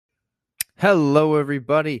Hello,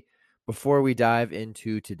 everybody. Before we dive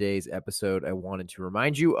into today's episode, I wanted to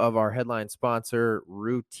remind you of our headline sponsor,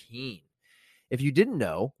 Routine. If you didn't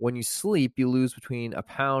know, when you sleep, you lose between a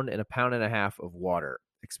pound and a pound and a half of water,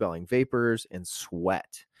 expelling vapors and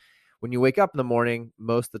sweat. When you wake up in the morning,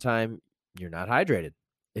 most of the time, you're not hydrated.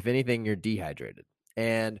 If anything, you're dehydrated.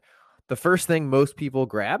 And the first thing most people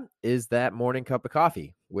grab is that morning cup of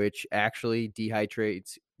coffee, which actually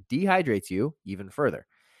dehydrates you even further.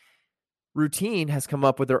 Routine has come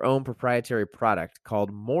up with their own proprietary product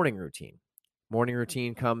called Morning Routine. Morning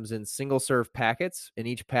Routine comes in single-serve packets, and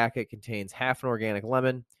each packet contains half an organic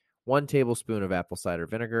lemon, 1 tablespoon of apple cider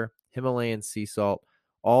vinegar, Himalayan sea salt,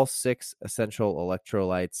 all 6 essential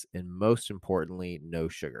electrolytes, and most importantly, no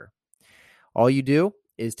sugar. All you do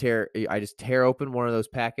is I just tear open one of those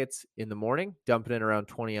packets in the morning, dump it in around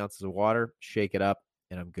 20 ounces of water, shake it up,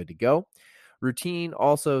 and I'm good to go. Routine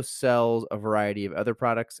also sells a variety of other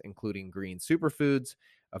products, including green superfoods,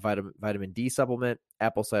 a vitamin D supplement,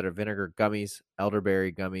 apple cider vinegar gummies,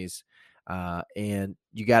 elderberry gummies, and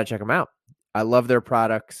you got to check them out. I love their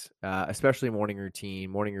products, especially Morning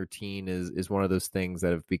Routine. Morning Routine is one of those things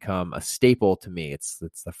that have become a staple to me. It's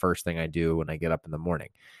the first thing I do when I get up in the morning.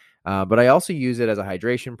 But I also use it as a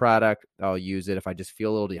hydration product. I'll use it if I just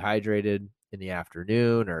feel a little dehydrated in the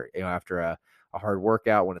afternoon or after a hard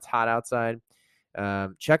workout when it's hot outside.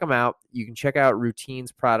 Check them out. You can check out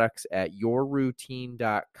Routine's products at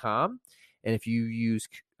yourroutine.com. And if you use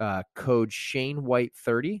code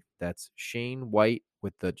ShaneWhite30, that's Shane White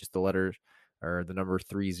with just the letters or the number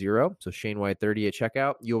 30. So Shane White 30 at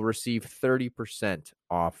checkout, you'll receive 30%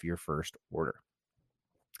 off your first order.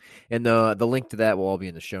 And the link to that will all be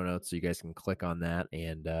in the show notes, so you guys can click on that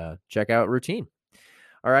and check out Routine.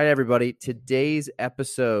 All right, everybody. Today's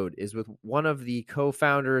episode is with one of the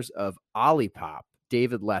co-founders of Olipop,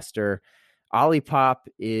 David Lester. Olipop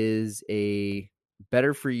is a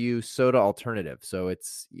better-for-you soda alternative. So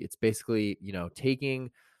it's basically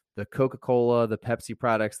taking the Coca-Cola, the Pepsi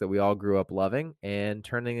products that we all grew up loving, and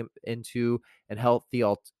turning them into a healthy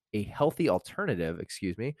alternative.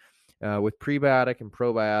 With prebiotic and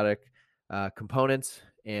probiotic components,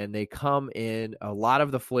 and they come in a lot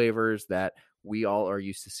of the flavors that we all are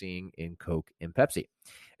used to seeing in Coke and Pepsi.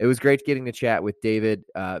 It was great getting to chat with David.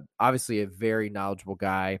 Obviously a very knowledgeable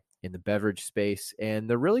guy in the beverage space, and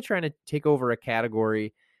they're really trying to take over a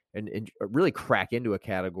category and really crack into a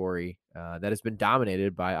category that has been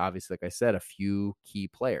dominated by, obviously, like I said, a few key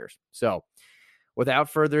players. So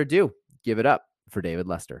without further ado, give it up for David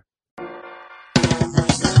Lester.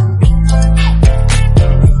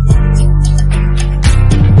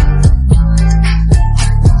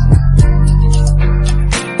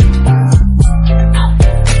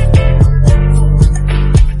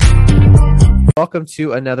 Welcome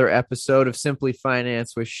to another episode of Simply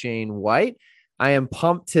Finance with Shane White. I am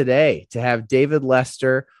pumped today to have David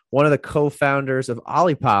Lester, one of the co-founders of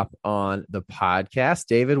Olipop, on the podcast.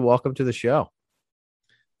 David, welcome to the show.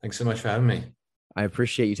 Thanks so much for having me. I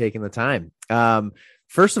appreciate you taking the time.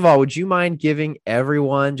 First of all, would you mind giving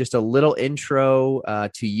everyone just a little intro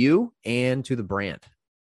to you and to the brand?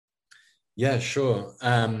 Yeah, sure.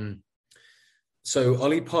 So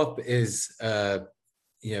Olipop is a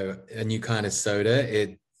new kind of soda.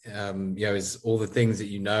 It is all the things that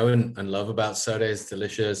you know and love about soda. It's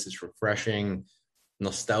delicious, it's refreshing,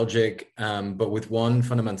 nostalgic, but with one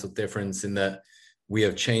fundamental difference in that we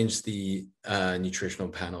have changed the nutritional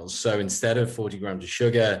panels. So instead of 40 grams of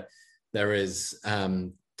sugar, there is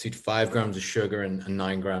 2 to 5 grams of sugar and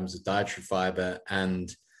 9 grams of dietary fiber.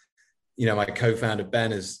 And my co-founder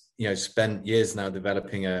Ben has spent years now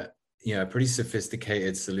developing a pretty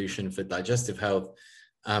sophisticated solution for digestive health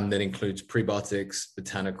that includes prebiotics,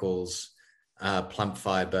 botanicals, plant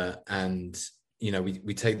fiber, and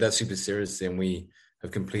we take that super seriously, and we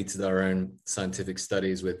have completed our own scientific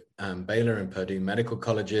studies with Baylor and Purdue medical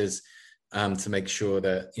colleges to make sure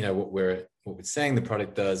that what we're saying the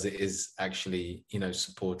product does is actually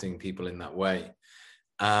supporting people in that way.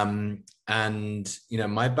 And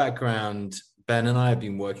my background, Ben and I have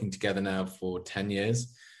been working together now for 10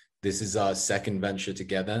 years. This is our second venture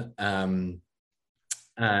together. And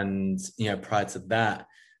prior to that,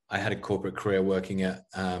 I had a corporate career working at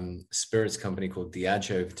a spirits company called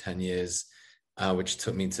Diageo for 10 years, which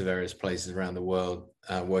took me to various places around the world,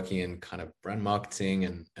 working in kind of brand marketing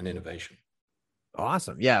and innovation.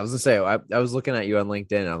 Awesome. Yeah, I was gonna say, I was looking at you on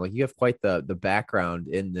LinkedIn, and I'm like, you have quite the background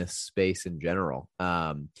in this space in general.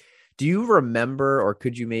 Do you remember, or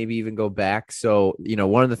could you maybe even go back? So,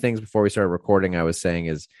 one of the things before we started recording, I was saying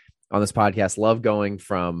is, on this podcast, love going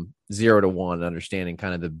from 0 to 1, understanding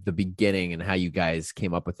kind of the beginning and how you guys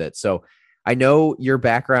came up with it. So I know your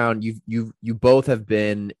background. You both have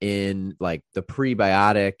been in like the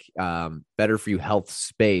prebiotic, better for you health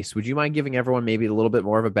space. Would you mind giving everyone maybe a little bit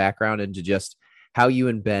more of a background into just how you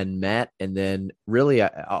and Ben met, and then really,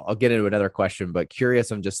 I'll get into another question, but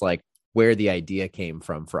curious on just like where the idea came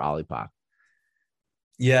from for Olipop.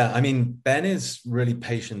 Yeah, I mean, Ben is really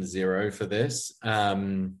patient zero for this.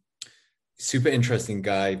 Super interesting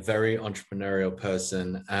guy, very entrepreneurial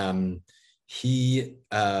person. He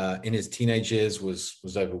in his teenage years was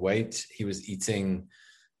overweight. He was eating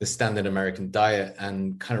the standard American diet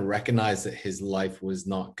and kind of recognized that his life was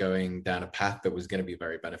not going down a path that was going to be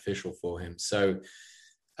very beneficial for him. So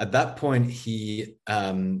at that point, he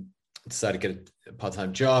decided to get a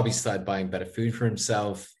part-time job. He started buying better food for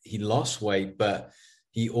himself. He lost weight, but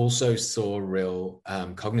he also saw real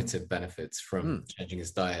cognitive benefits from changing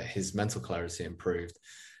his diet. His mental clarity improved.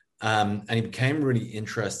 And he became really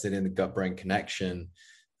interested in the gut-brain connection,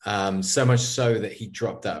 so much so that he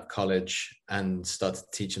dropped out of college and started to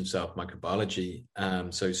teach himself microbiology.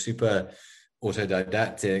 So super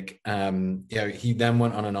autodidactic. He then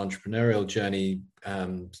went on an entrepreneurial journey,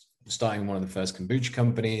 starting one of the first kombucha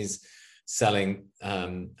companies, selling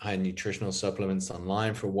high nutritional supplements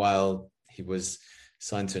online for a while. He was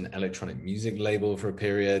signed to an electronic music label for a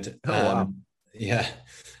period. Oh, wow. Yeah.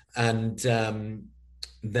 And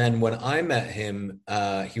then when I met him,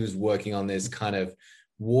 he was working on this kind of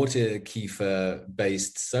water kefir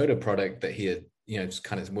based soda product that he had, just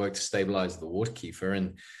kind of worked to stabilize the water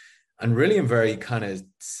kefir. And really in very kind of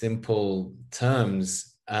simple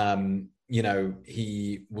terms,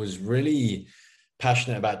 he was really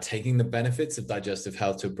passionate about taking the benefits of digestive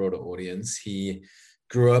health to a broader audience. He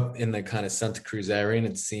grew up in the kind of Santa Cruz area and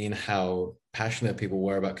had seen how passionate people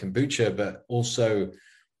were about kombucha, but also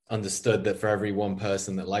understood that for every one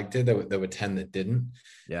person that liked it, there were 10 that didn't.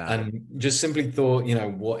 Yeah. And just simply thought,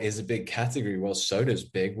 what is a big category? Well, soda's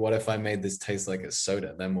big. What if I made this taste like a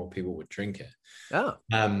soda? Then more people would drink it. Oh.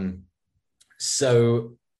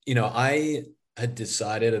 So, I had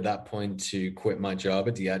decided at that point to quit my job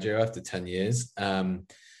at Diageo after 10 years. And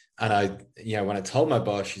I, when I told my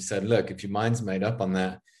boss, she said, look, if your mind's made up on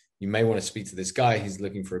that, you may want to speak to this guy. He's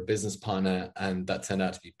looking for a business partner. And that turned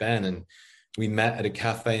out to be Ben. And we met at a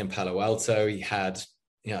cafe in Palo Alto. He had,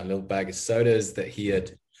 a little bag of sodas that he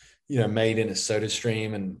had, made in a soda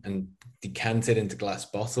stream and decanted into glass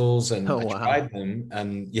bottles. And I tried them.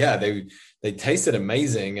 And yeah, they tasted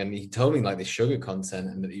amazing. And he told me like the sugar content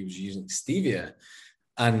and that he was using stevia.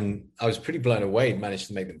 And I was pretty blown away. He managed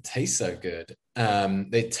to make them taste so good.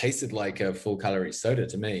 They tasted like a full calorie soda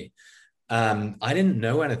to me. I didn't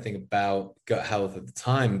know anything about gut health at the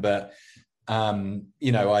time, but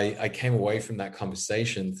I came away from that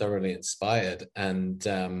conversation thoroughly inspired and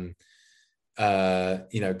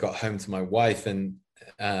got home to my wife and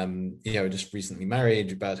just recently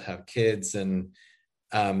married, about to have kids, and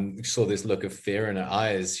saw this look of fear in her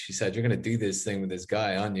eyes. She said, "You're going to do this thing with this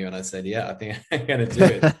guy, aren't you?" And I said, "Yeah, I think I'm going to do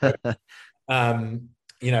it."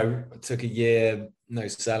 It took a year, no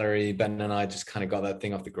salary. Ben and I just kind of got that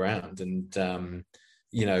thing off the ground, and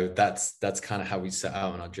that's kind of how we set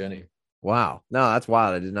out on our journey. Wow, no, that's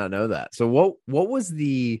wild. I did not know that. So, what was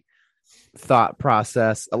the thought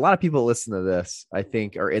process? A lot of people listen to this, I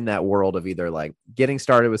think, are in that world of either like getting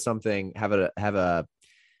started with something, have a at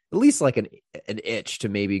least like an itch to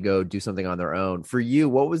maybe go do something on their own. For you,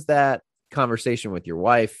 what was that conversation with your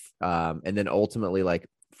wife? And then ultimately, like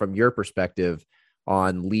from your perspective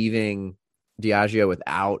on leaving Diageo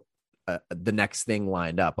without the next thing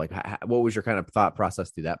lined up, like what was your kind of thought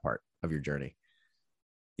process through that part of your journey?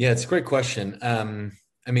 Yeah, it's a great question. I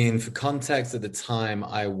mean, for context, at the time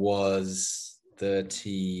I was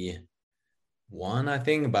 31, I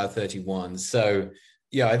think, about 31. So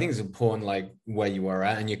yeah, I think it's important, like where you are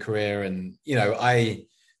at in your career. And, I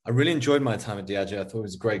really enjoyed my time at Diageo. I thought it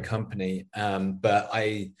was a great company. But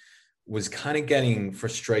I was kind of getting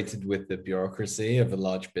frustrated with the bureaucracy of a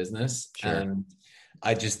large business. Sure. And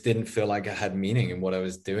I just didn't feel like I had meaning in what I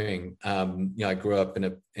was doing. I grew up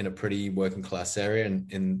in a pretty working class area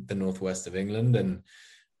in the northwest of England. And,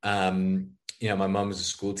 my mom was a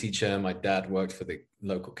school teacher. My dad worked for the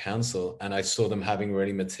local council, and I saw them having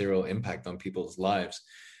really material impact on people's lives.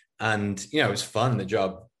 And, it was fun. The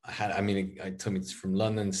job I had, it took me from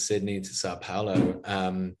London, Sydney to Sao Paulo,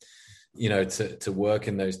 to work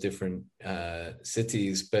in those different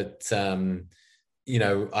cities. But, I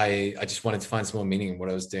just wanted to find some more meaning in what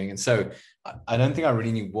I was doing. And so I don't think I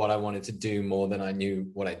really knew what I wanted to do more than I knew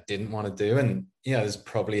what I didn't want to do. And, there's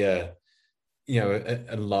probably a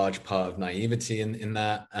large part of naivety in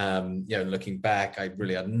that. Looking back, I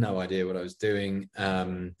really had no idea what I was doing.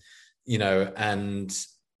 And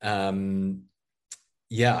um,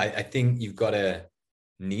 yeah, I think you've got to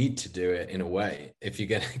need to do it in a way if you're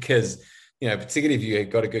going to, because, particularly if you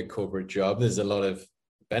got a good corporate job, there's a lot of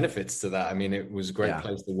benefits to that. I mean, it was a great Yeah.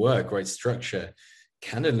 place to work, great structure.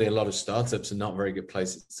 Candidly, a lot of startups are not very good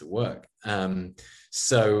places to work. I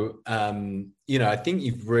think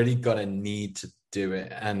you've really got to need to do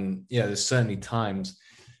it. And, there's certainly times,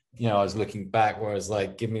 I was looking back where I was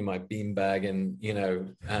like, give me my beanbag and,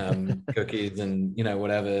 cookies and,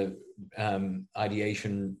 whatever,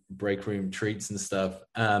 ideation break room treats and stuff.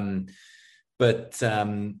 You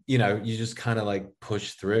just kind of like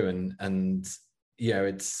push through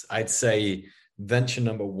I'd say venture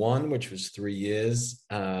number one, which was 3 years,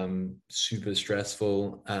 super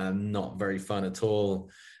stressful, not very fun at all.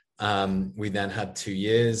 We then had 2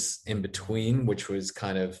 years in between, which was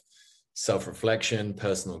kind of self-reflection,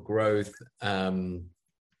 personal growth,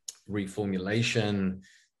 reformulation,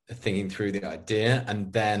 thinking through the idea,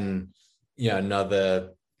 and then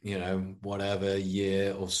another whatever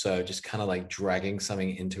year or so, just kind of like dragging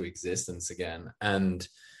something into existence again. And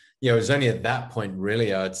it was only at that point,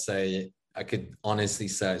 really, I would say I could honestly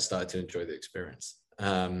say I started to enjoy the experience.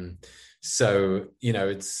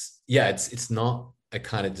 It's not a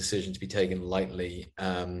kind of decision to be taken lightly.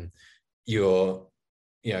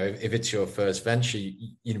 If it's your first venture,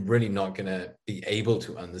 you're really not going to be able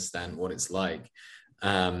to understand what it's like.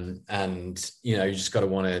 You just got to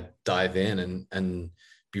want to dive in and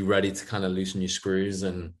be ready to kind of loosen your screws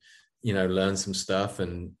and, learn some stuff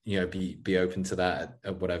and, be open to that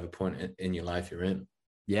at whatever point in your life you're in.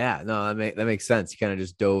 Yeah, no, that makes sense. You kind of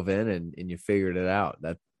just dove in and you figured it out.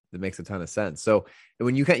 That makes a ton of sense. So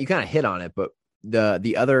when you kind of hit on it, but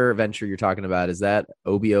the other venture you're talking about, is that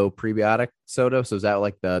OBO prebiotic soda? So is that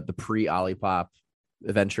like the pre Olipop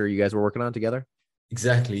venture you guys were working on together?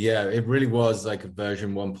 Exactly. Yeah, it really was like a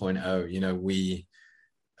version 1.0.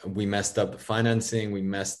 We messed up the financing. We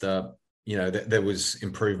messed up. There was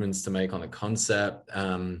improvements to make on the concept.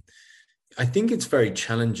 I think it's very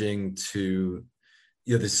challenging to.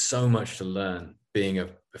 There's so much to learn being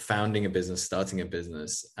founding a business, starting a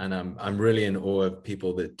business. And I'm really in awe of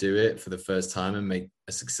people that do it for the first time and make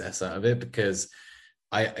a success out of it, because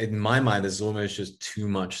in my mind, there's almost just too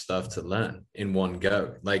much stuff to learn in one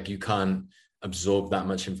go. Like, you can't absorb that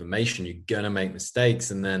much information. You're going to make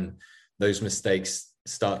mistakes. And then those mistakes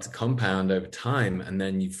start to compound over time. And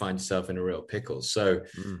then you find yourself in a real pickle. So,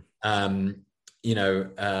 I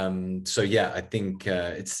think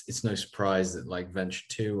it's no surprise that like venture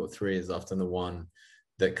 2 or 3 is often the one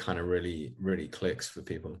that kind of really, really clicks for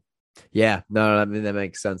people. Yeah, no, I mean, that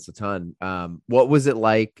makes sense a ton. What was it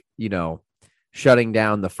like, shutting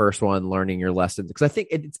down the first one, learning your lessons? Because I think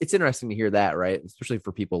it's interesting to hear that, right? Especially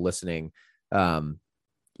for people listening.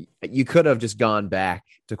 You could have just gone back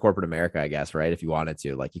to corporate America, I guess, right? If you wanted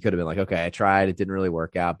to, like, you could have been like, okay, I tried, it didn't really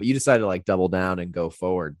work out, but you decided to like double down and go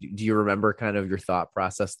forward. Do you remember kind of your thought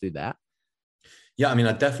process through that? Yeah, I mean,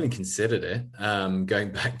 I definitely considered it.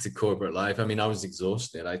 Going back to corporate life, I mean, I was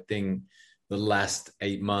exhausted. I think the last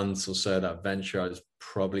 8 months or so of that venture, I was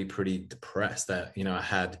probably pretty depressed. That it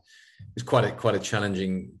was quite a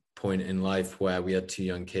challenging point in life where we had 2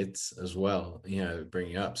 young kids as well,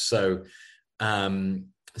 bringing up.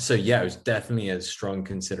 Yeah, it was definitely a strong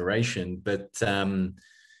consideration. But I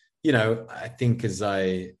think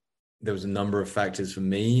there was a number of factors for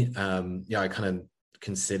me. I kind of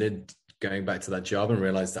considered going back to that job and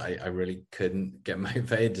realized that I really couldn't get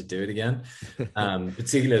motivated to do it again.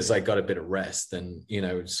 Particularly as I got a bit of rest and,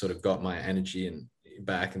 sort of got my energy and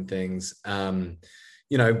back and things. Ben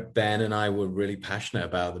and I were really passionate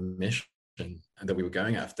about the mission that we were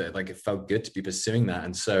going after. Like, it felt good to be pursuing that.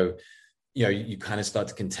 And so, you kind of start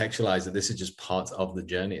to contextualize that this is just part of the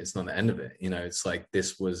journey. It's not the end of it. It's like,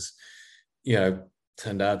 this was,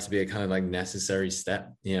 turned out to be a kind of like necessary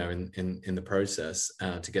step, in the process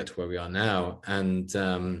to get to where we are now. And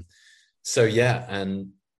and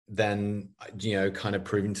then, kind of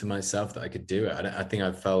proving to myself that I could do it. I think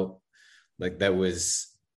I felt like there was,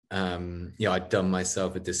 I'd done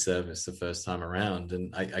myself a disservice the first time around,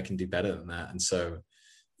 and I can do better than that. And so,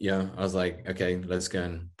 I was like, okay, let's go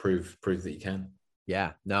and prove that you can.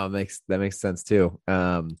 Yeah, no, that makes sense too.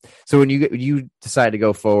 So when you decide to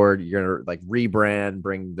go forward, you're gonna like rebrand,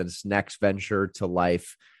 bring this next venture to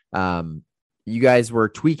life. You guys were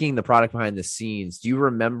tweaking the product behind the scenes. Do you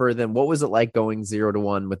remember then? What was it like going 0 to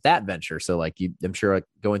 1 with that venture? So like I'm sure like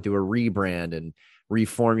going through a rebrand and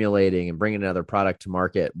reformulating and bringing another product to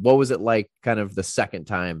market. What was it like kind of the second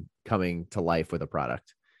time coming to life with a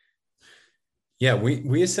product? Yeah,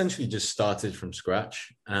 we essentially just started from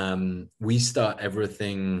scratch. We start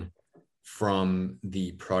everything from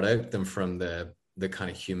the product and from the the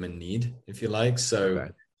kind of human need, if you like. So,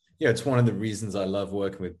 Okay. it's one of the reasons I love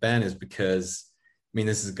working with Ben is because, I mean,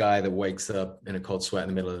 this is a guy that wakes up in a cold sweat in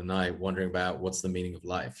the middle of the night, wondering about what's the meaning of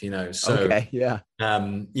life, So, Okay. Yeah.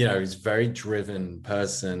 he's a very driven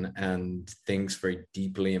person and thinks very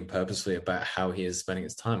deeply and purposefully about how he is spending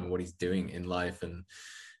his time and what he's doing in life. And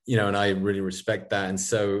I really respect that. And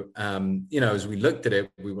so, as we looked at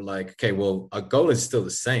it, we were like, okay, well, our goal is still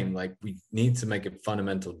the same. Like, we need to make a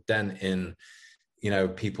fundamental dent in,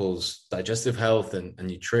 people's digestive health and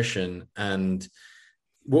nutrition. And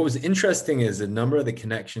what was interesting is a number of the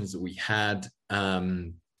connections that we had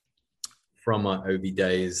from our OV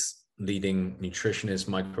days, leading nutritionists,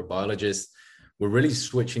 microbiologists, were really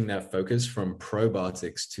switching their focus from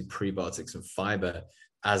probiotics to prebiotics and fiber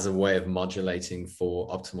as a way of modulating for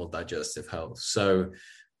optimal digestive health. So,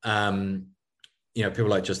 people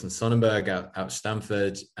like Justin Sonnenberg out at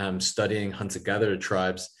Stanford, studying hunter-gatherer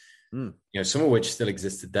tribes, some of which still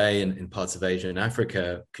exist today in parts of Asia and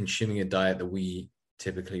Africa, consuming a diet that we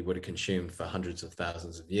typically would have consumed for hundreds of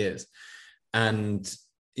thousands of years. And,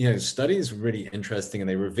 studies were really interesting, and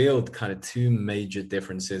they revealed kind of two major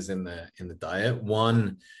differences in the diet.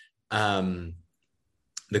 One, the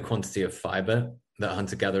quantity of fiber that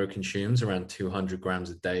hunter-gatherer consumes, around 200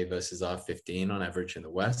 grams a day versus our 15 on average in the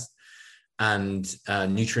West. And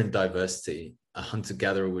nutrient diversity. A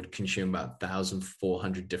hunter-gatherer would consume about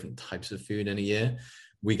 1,400 different types of food in a year.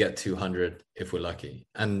 We get 200 if we're lucky.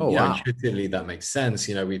 And Wow. intuitively, that makes sense.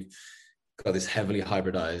 We've got this heavily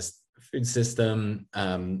hybridized food system,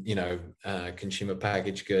 consumer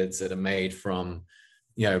packaged goods that are made from,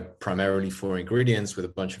 primarily 4 ingredients with a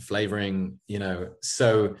bunch of flavoring,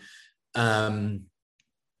 So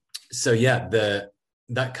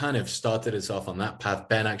that kind of started us off on that path.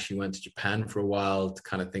 Ben actually went to Japan for a while to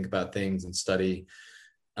kind of think about things and study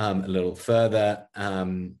a little further.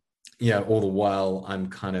 All the while I'm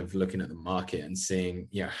kind of looking at the market and seeing,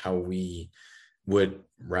 how we would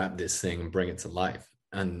wrap this thing and bring it to life,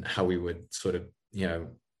 and how we would sort of,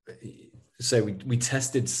 say we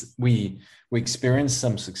tested, we experienced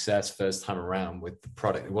some success first time around with the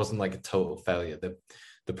product. It wasn't like a total failure.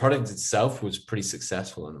 The product itself was pretty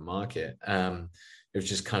successful in the market. It was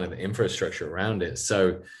just kind of the infrastructure around it.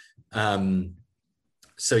 So Ben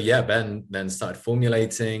then started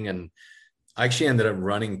formulating, and I actually ended up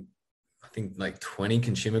running, I think, like 20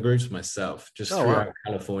 consumer groups myself, just throughout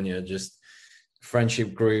California, just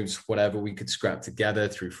friendship groups, whatever we could scrap together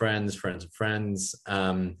through friends of friends.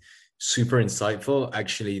 Super insightful.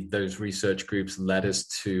 Actually, those research groups led us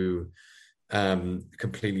to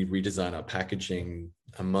completely redesign our packaging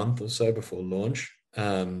a month or so before launch.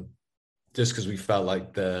 Just because we felt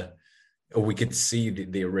like we could see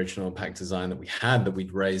the original pack design that we had, that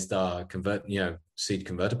we'd raised our seed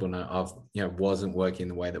convertible of, wasn't working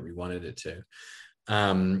the way that we wanted it to.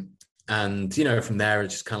 And, from there,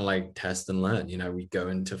 it's just kind of like test and learn. We go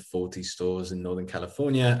into 40 stores in Northern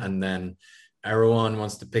California, and then Erewhon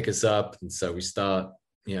wants to pick us up. And so we start,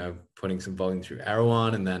 putting some volume through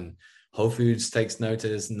Erewhon, and then Whole Foods takes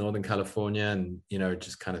notice in Northern California, and,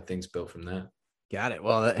 just kind of things built from there. Got it.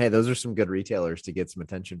 Well, hey, those are some good retailers to get some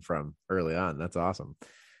attention from early on. That's awesome.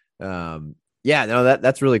 Yeah, no,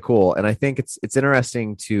 that's really cool. And I think it's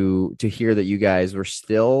interesting to hear that you guys were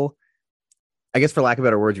still, I guess, for lack of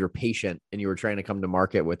better words, you were patient and you were trying to come to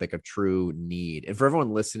market with like a true need. And for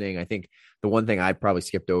everyone listening, I think the one thing I probably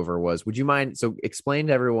skipped over was, would you mind? So explain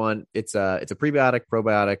to everyone, it's a prebiotic,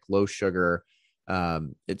 probiotic, low sugar.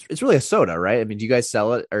 It's really a soda, right? I mean, do you guys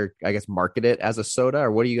sell it, or I guess market it as a soda,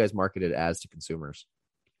 or what do you guys market it as to consumers?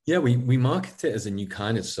 Yeah, we market it as a new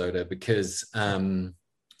kind of soda because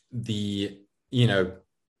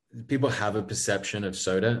people have a perception of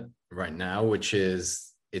soda right now, which is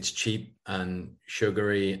it's cheap and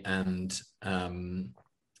sugary and a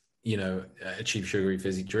cheap sugary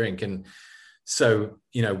fizzy drink. And so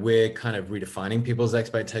we're kind of redefining people's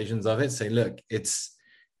expectations of it. Say, look, it's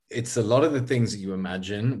a lot of the things that you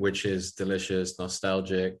imagine, which is delicious,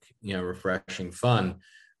 nostalgic, refreshing, fun.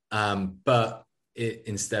 But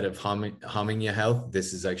instead of harming your health,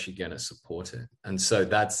 this is actually going to support it. And so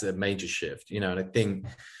that's a major shift, and I think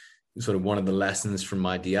sort of one of the lessons from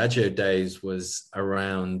my Diageo days was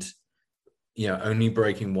around, only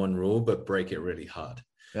breaking one rule, but break it really hard.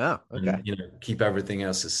 Yeah. Okay. And, keep everything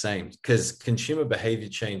else the same, because consumer behavior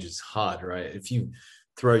change is hard, right? If you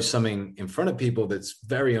throw something in front of people that's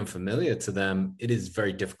very unfamiliar to them, it is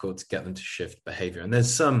very difficult to get them to shift behavior. And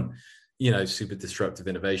there's some, super disruptive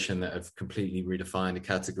innovation that have completely redefined a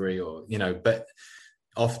category, or, but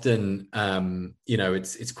often,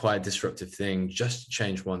 it's quite a disruptive thing just to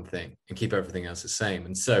change one thing and keep everything else the same.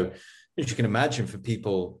 And so, as you can imagine, for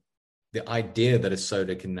people the idea that a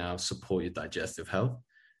soda can now support your digestive health,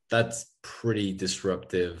 that's pretty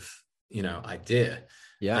disruptive, idea.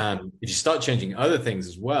 Yeah. If you start changing other things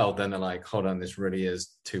as well, then they're like, hold on, this really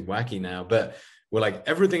is too wacky now. But we're like,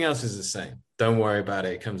 everything else is the same. Don't worry about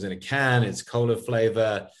it. It comes in a can, it's cola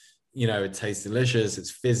flavor, it tastes delicious,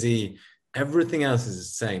 it's fizzy. Everything else is the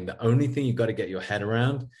same. The only thing you've got to get your head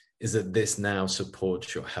around is that this now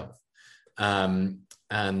supports your health. So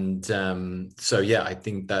yeah, I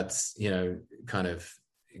think that's, kind of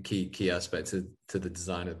key aspect to the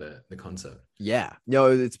design of the concept. Yeah,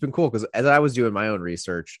 no, it's been cool because as I was doing my own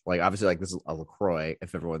research, like obviously, like this is a LaCroix.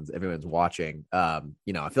 If everyone's watching, I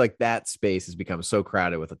feel like that space has become so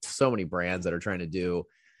crowded with so many brands that are trying to do,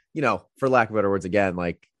 for lack of better words, again,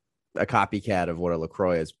 like a copycat of what a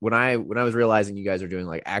LaCroix is. When I was realizing you guys are doing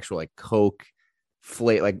like actual like Coke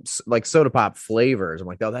flavor, like soda pop flavors, I'm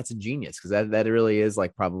like, oh, that's ingenious because that really is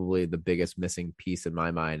like probably the biggest missing piece in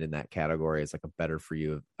my mind in that category is like a better for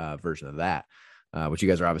you version of that. Which you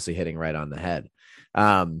guys are obviously hitting right on the head.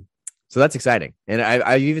 So that's exciting. And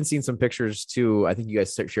I've even seen some pictures too. I think you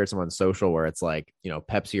guys shared some on social where it's like,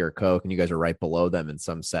 Pepsi or Coke and you guys are right below them in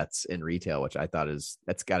some sets in retail, which I thought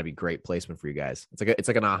that's gotta be great placement for you guys. It's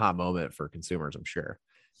like an aha moment for consumers, I'm sure.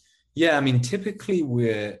 Yeah. I mean, typically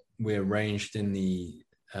we're ranged in the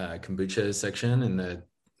kombucha section and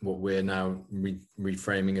what we're now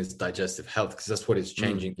reframing as digestive health, because that's what it's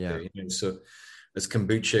changing to. So as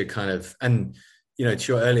kombucha kind of, and to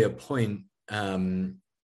your earlier point around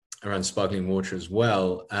sparkling water as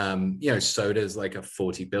well, soda is like a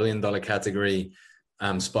 $40 billion category.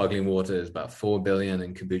 Sparkling water is about 4 billion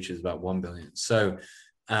and kombucha is about 1 billion. So,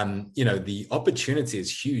 the opportunity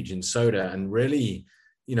is huge in soda, and really,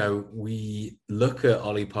 we look at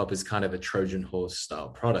Olipop as kind of a Trojan horse style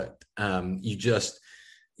product. You just,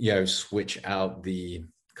 switch out the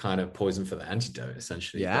kind of poison for the antidote,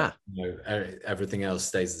 essentially. Yeah. But, everything else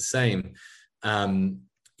stays the same.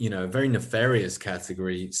 Very nefarious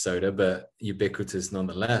category, soda, but ubiquitous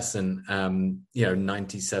nonetheless. And,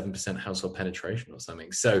 97% household penetration or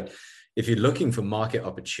something. So if you're looking for market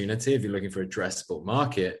opportunity, if you're looking for addressable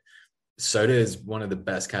market, soda is one of the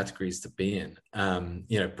best categories to be in,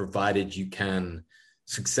 provided you can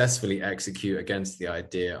successfully execute against the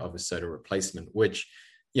idea of a soda replacement, which,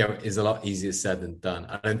 is a lot easier said than done.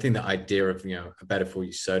 I don't think the idea of, a better for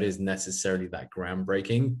you soda is necessarily that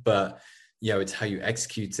groundbreaking, but, it's how you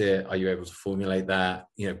execute it. Are you able to formulate that?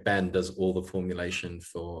 Ben does all the formulation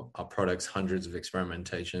for our products, hundreds of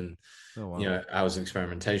experimentation, hours of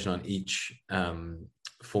experimentation on each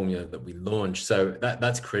formula that we launch. So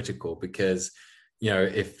that's critical because,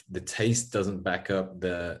 if the taste doesn't back up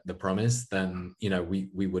the promise, then,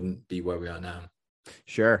 we wouldn't be where we are now.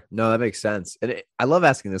 Sure. No, that makes sense. And I love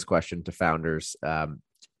asking this question to founders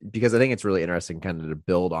because I think it's really interesting kind of to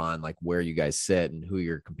build on like where you guys sit and who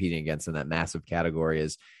you're competing against in that massive category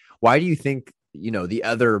is why do you think, the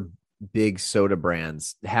other big soda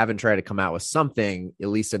brands haven't tried to come out with something, at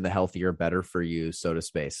least in the healthier, better for you soda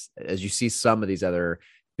space, as you see some of these other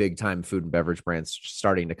big time food and beverage brands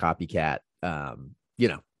starting to copycat,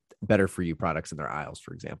 better for you products in their aisles,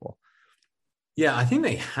 for example? Yeah, I think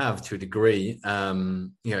they have to a degree.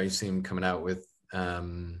 You see them coming out with,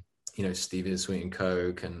 Stevia Sweetened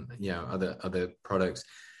Coke and, other products.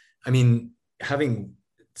 I mean, having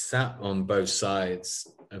sat on both sides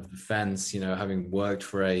of the fence, having worked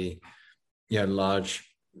for a, large,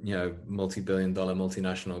 multi-billion dollar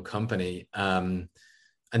multinational company, and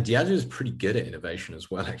Diageo is pretty good at innovation as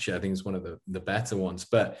well. Actually, I think it's one of the better ones,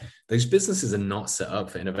 but those businesses are not set up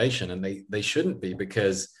for innovation, and they shouldn't be,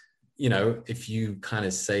 because if you kind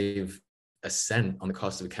of save a cent on the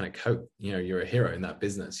cost of a can of Coke, you're a hero in that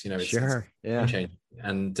business. It's Sure. Yeah. changing.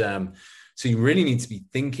 And so you really need to be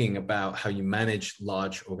thinking about how you manage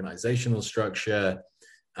large organizational structure,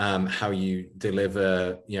 how you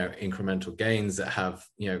deliver, incremental gains that have,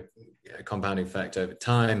 a compounding effect over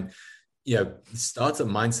time. Startup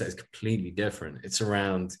mindset is completely different. It's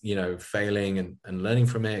around, failing and learning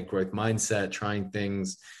from it, growth mindset, trying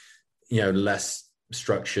things, less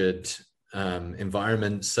structured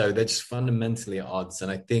environment. So they're just fundamentally at odds. And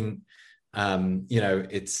I think,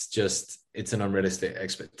 it's an unrealistic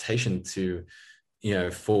expectation to,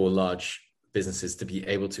 for large businesses to be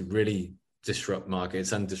able to really disrupt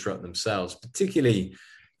markets and disrupt themselves, particularly,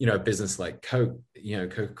 a business like Coke.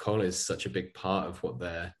 Coca-Cola is such a big part of what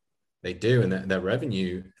they do, and their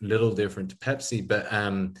revenue, a little different to Pepsi, but,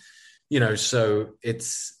 so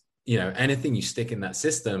it's, anything you stick in that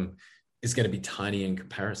system is going to be tiny in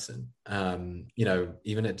comparison.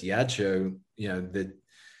 Even at Diageo,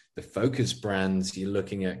 the focus brands, you're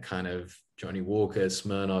looking at kind of Johnny Walker,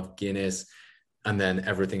 Smirnoff, Guinness, and then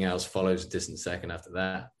everything else follows a distant second after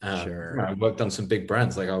that. Sure. I worked on some big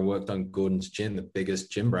brands, like I worked on Gordon's Gin, the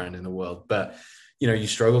biggest gin brand in the world, but you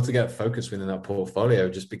struggle to get focus within that portfolio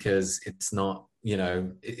just because it's not,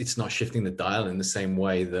 it's not shifting the dial in the same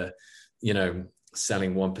way that,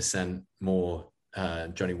 selling 1% more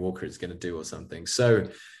Johnny Walker is going to do or something. So,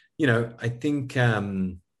 I think,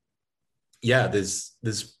 there's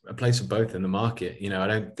a place for both in the market. I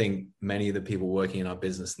don't think many of the people working in our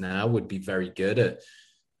business now would be very good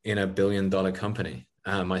in a $1 billion company,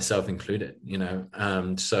 myself included.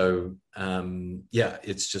 It's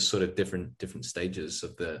just sort of different stages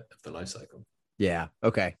of the life cycle. Yeah.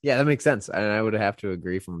 Okay. Yeah, that makes sense. And I would have to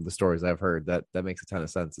agree from the stories I've heard that makes a ton of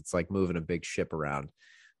sense. It's like moving a big ship around.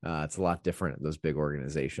 It's a lot different, those big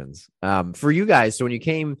organizations. For you guys, so when you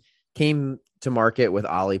came to market with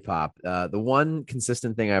Olipop, the one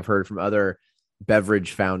consistent thing I've heard from other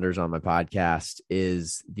beverage founders on my podcast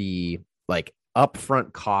is the like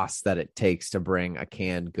upfront costs that it takes to bring a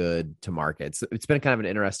canned good to market. It's been kind of an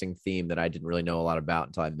interesting theme that I didn't really know a lot about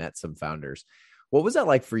until I met some founders. What was that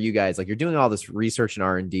like for you guys? Like, you're doing all this research and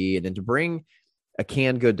R&D, and then to bring a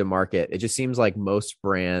canned good to market, it just seems like most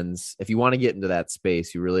brands, if you want to get into that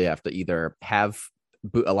space, you really have to either have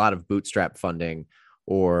a lot of bootstrap funding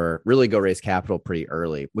or really go raise capital pretty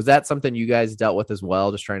early. Was that something you guys dealt with as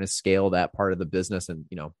well, just trying to scale that part of the business and,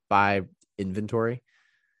 buy inventory?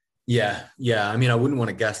 Yeah. I mean, I wouldn't want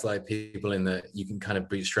to gaslight people in that you can kind of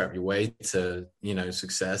bootstrap your way to,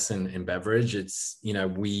 success in beverage. It's,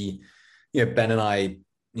 Ben and I,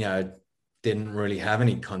 didn't really have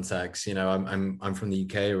any contacts. I'm from the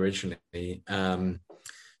UK originally. I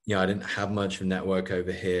didn't have much of a network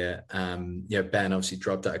over here. Ben obviously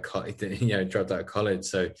dropped out of college,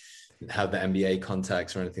 so didn't have the MBA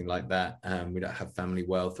contacts or anything like that. We don't have family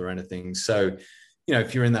wealth or anything. So,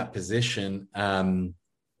 if you're in that position,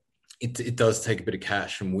 it does take a bit of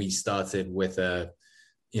cash. And we started with a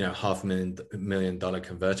 $500,000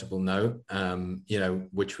 convertible note,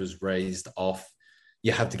 which was raised off.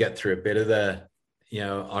 You have to get through a bit of the,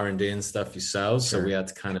 R&D and stuff yourselves. Sure. So we had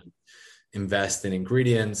to kind of invest in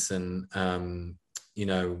ingredients and,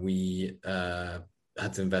 we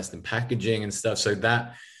had to invest in packaging and stuff. So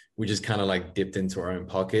that we just kind of like dipped into our own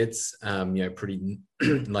pockets, pretty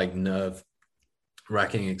like nerve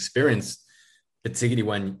wracking experience, particularly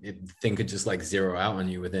when thing could just like zero out on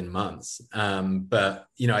you within months. But,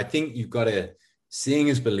 I think you've got to, seeing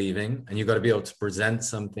is believing, and you've got to be able to present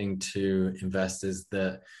something to investors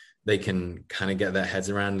that they can kind of get their heads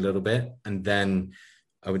around a little bit. And then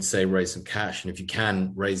I would say raise some cash. And if you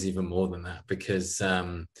can, raise even more than that, because,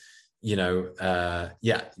 by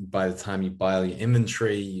the time you buy all your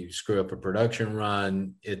inventory, you screw up a production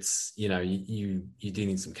run, it's, you do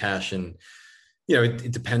need some cash. And,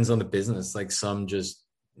 it depends on the business. Like some just,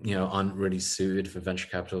 aren't really suited for venture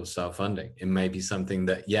capital self-funding. It may be something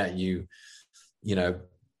that,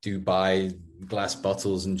 do buy glass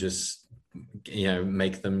bottles and just,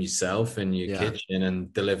 make them yourself in your kitchen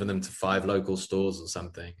and deliver them to 5 local stores or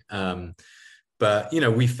something. But,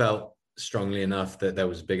 we felt strongly enough that there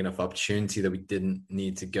was a big enough opportunity that we didn't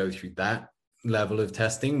need to go through that level of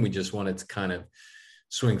testing. We just wanted to kind of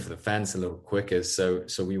swing for the fence a little quicker. So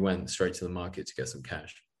we went straight to the market to get some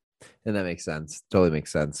cash. And that makes sense. Totally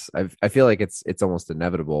makes sense. I feel like it's almost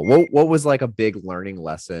inevitable. What was like a big learning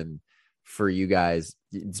lesson for you guys,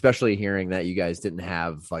 especially hearing that you guys didn't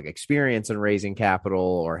have like experience in raising capital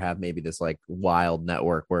or have maybe this like wild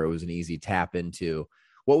network where it was an easy tap into?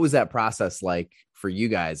 What was that process like for you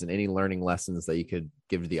guys, and any learning lessons that you could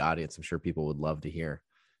give to the audience? I'm sure people would love to hear.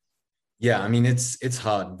 Yeah, I mean, it's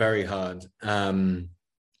hard, very hard.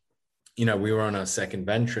 We were on our second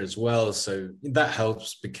venture as well. So that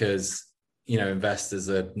helps because, investors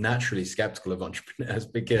are naturally skeptical of entrepreneurs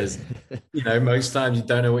because, most times you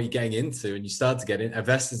don't know what you're getting into, and you start to get in.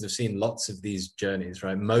 Investors have seen lots of these journeys,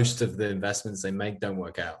 right? Most of the investments they make don't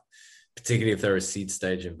work out, particularly if they're a seed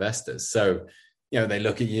stage investors. So, they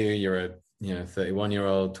look at you, you're a,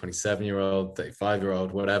 31-year-old, 27-year-old,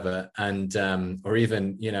 35-year-old, whatever. And, or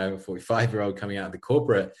even, 45-year-old coming out of the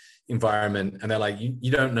corporate environment. And they're like,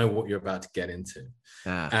 you don't know what you're about to get into.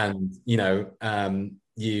 And,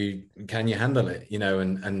 can you handle it,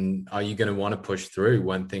 and are you going to want to push through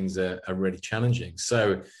when things are really challenging?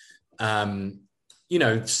 So,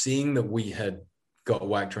 seeing that we had got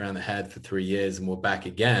whacked around the head for 3 years and we're back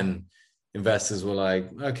again, investors were like,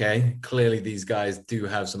 okay, clearly these guys do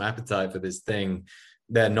have some appetite for this thing.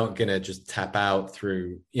 They're not going to just tap out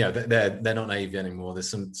through, they're not naive anymore. There's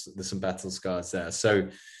some battle scars there. So,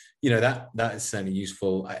 that is certainly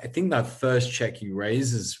useful. I think that first check you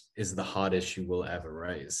raise is the hardest you will ever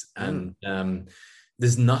raise. And,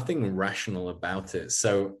 there's nothing rational about it.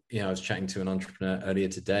 So, I was chatting to an entrepreneur earlier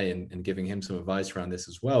today and giving him some advice around this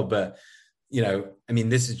as well. But, I mean,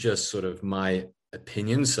 this is just sort of my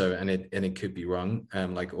opinion. So, and it could be wrong,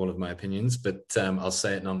 like all of my opinions, but I'll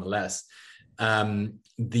say it nonetheless.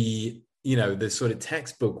 The sort of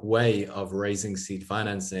textbook way of raising seed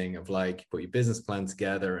financing of like put your business plan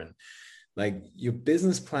together, and like your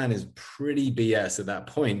business plan is pretty BS at that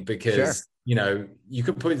point, because you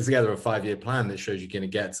could put together a 5-year plan that shows you're going to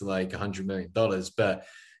get to like $100 million, but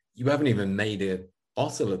you haven't even made a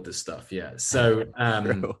bottle of the stuff yet. So I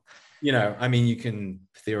mean, you can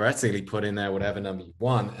theoretically put in there whatever number you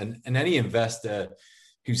want, and any investor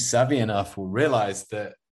who's savvy enough will realize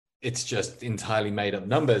that it's just entirely made up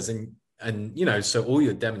numbers. And so all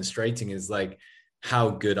you're demonstrating is like, how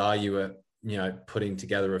good are you at putting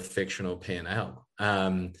together a fictional P&L,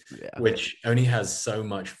 which only has so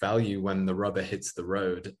much value when the rubber hits the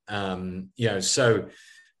road. So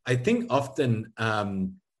I think often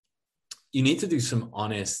you need to do some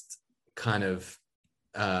honest kind of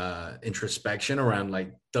introspection around,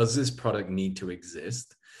 like, does this product need to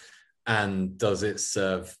exist? And does it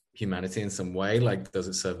serve humanity in some way? Like, does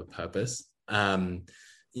it serve a purpose?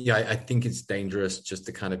 I think it's dangerous just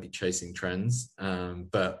to kind of be chasing trends.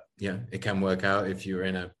 But it can work out if you're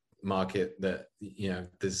in a market that,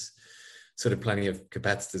 there's sort of plenty of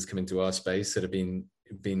competitors come into our space that have been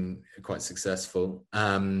quite successful.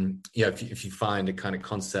 If you find a kind of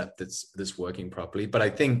concept that's working properly. But I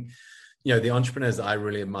think, the entrepreneurs I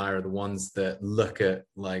really admire are the ones that look at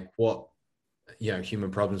like what,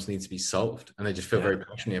 human problems need to be solved, and they just feel very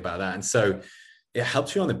passionate about that. And so it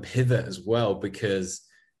helps you on the pivot as well, because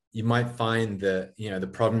you might find that, the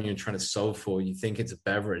problem you're trying to solve for, you think it's a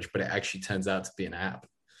beverage, but it actually turns out to be an app,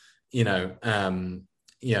 and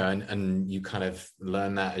you kind of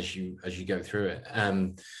learn that as you go through it.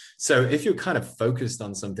 So if you're kind of focused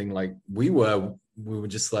on something like we were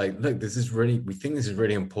just like, look, we think this is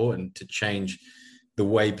really important to change the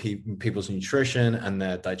way people's nutrition and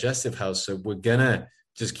their digestive health. So we're gonna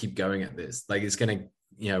just keep going at this. Like, it's gonna,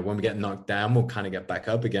 when we get knocked down, we'll kind of get back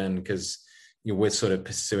up again, because we're sort of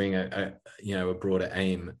pursuing a broader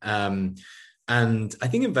aim. And I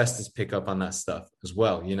think investors pick up on that stuff as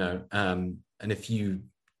well, and if you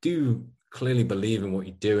do clearly believe in what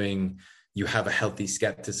you're doing, you have a healthy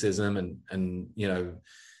skepticism and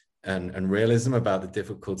realism about the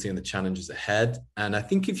difficulty and the challenges ahead. And I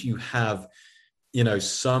think if you have,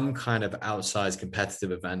 some kind of outsized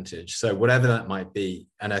competitive advantage, so whatever that might be,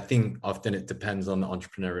 and I think often it depends on the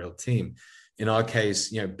entrepreneurial team. In our case,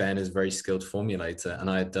 Ben is a very skilled formulator, and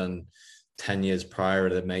I had done 10 years prior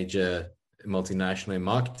at a major multinational in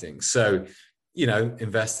marketing. So,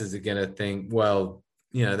 investors are going to think, well,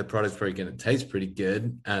 the product's probably going to taste pretty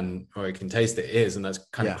good, or it can taste it is, and that's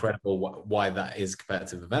kind of credible why that is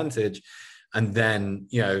competitive advantage. And then,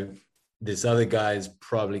 this other guy is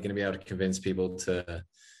probably going to be able to convince people to,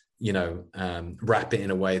 wrap it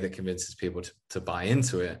in a way that convinces people to buy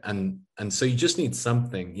into it. And so you just need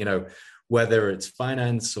something, whether it's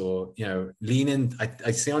finance or, lean in.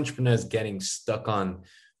 I see entrepreneurs getting stuck on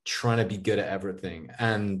trying to be good at everything,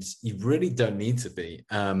 and you really don't need to be.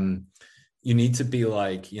 You need to be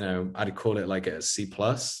like, I'd call it like a C+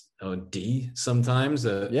 or D sometimes.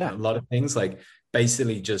 A lot of things, like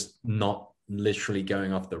basically just not literally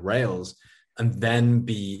going off the rails, and then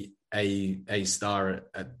be a star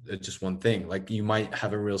at just one thing. Like, you might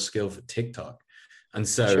have a real skill for TikTok. And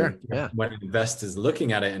so when investors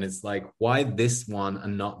looking at it and it's like, why this one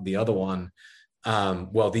and not the other one?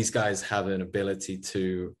 Well, these guys have an ability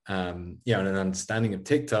to, and an understanding of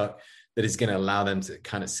TikTok that is going to allow them to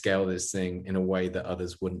kind of scale this thing in a way that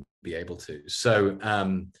others wouldn't be able to. So,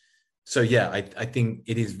 I think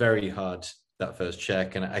it is very hard, that first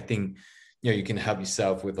check. And I think, you can help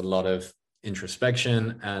yourself with a lot of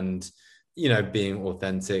introspection and, being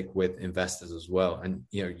authentic with investors as well. And,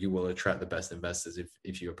 you will attract the best investors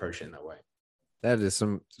if you approach it in that way. That is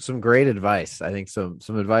some great advice. I think some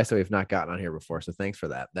advice that we've not gotten on here before. So thanks for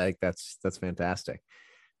that. That's fantastic.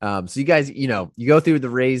 So you guys, you go through the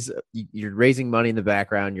raise, you're raising money in the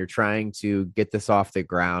background. You're trying to get this off the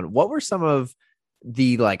ground. What were some of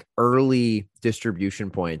the like early distribution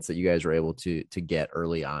points that you guys were able to get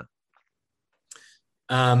early on?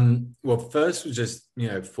 Well, first was just,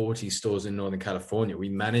 40 stores in Northern California. We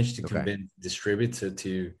managed to convince the distributor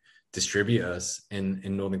to distribute us in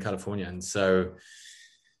Northern California. And so,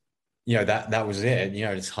 that was it.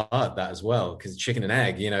 It's hard, that as well, because chicken and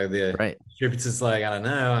egg, the distributors like, I don't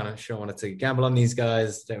know, I'm not sure I want to take a gamble on these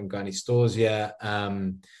guys. They haven't got any stores yet.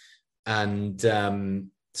 So,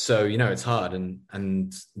 it's hard.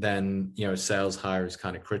 And then, sales hire is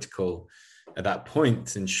kind of critical at that point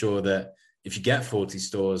to ensure that if you get 40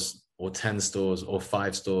 stores or 10 stores or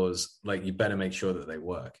 5 stores, like you better make sure that they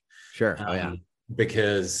work. Sure. Oh yeah.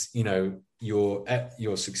 Because, you know, your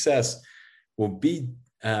success will be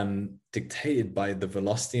dictated by the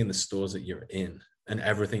velocity in the stores that you're in, and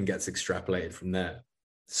everything gets extrapolated from there.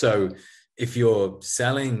 So if you're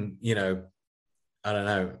selling, you know, I don't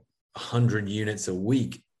know, 100 units a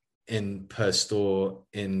week in per store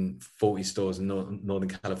in 40 stores in Northern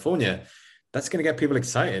California, that's going to get people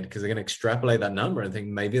excited because they're going to extrapolate that number and think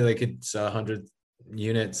maybe they could sell 100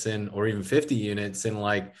 units in, or even 50 units in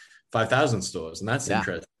like 5,000 stores. And that's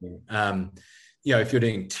interesting. You know, if you're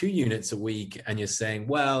doing 2 units a week and you're saying,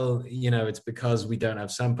 well, you know, it's because we don't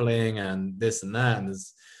have sampling and this and that, and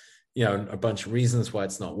there's, you know, a bunch of reasons why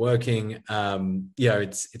it's not working. You know,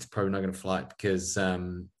 it's probably not going to fly because,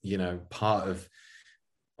 you know, part of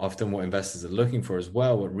often what investors are looking for as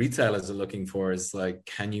well, what retailers are looking for is like,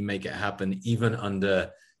 can you make it happen even under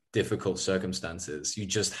difficult circumstances? You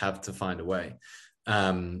just have to find a way.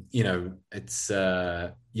 You know, it's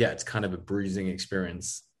it's kind of a bruising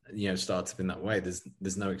experience, you know, startup in that way.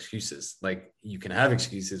 There's no excuses. Like you can have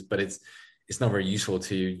excuses, but it's not very useful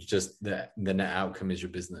to you. Just the net outcome is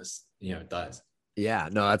your business, you know, dies. Yeah,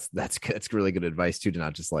 no, that's really good advice too, to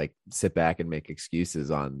not just like sit back and make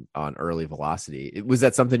excuses on early velocity. Was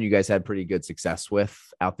that something you guys had pretty good success with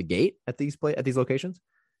out the gate at these locations?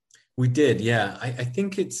 We did, yeah. I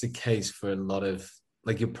think it's a case for a lot of,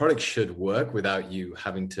 like, your product should work without you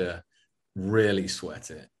having to really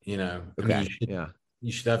sweat it, you know. Okay. I mean,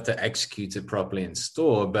 you should have to execute it properly in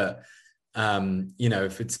store, but you know,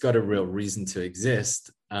 if it's got a real reason to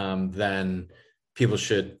exist, then people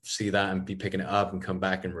should see that and be picking it up and come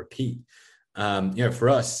back and repeat. You know, for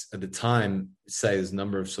us at the time, say there's a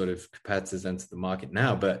number of sort of competitors enter the market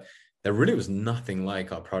now, but there really was nothing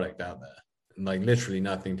like our product out there, like literally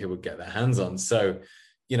nothing people get their hands on. So,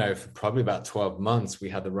 you know, for probably about 12 months, we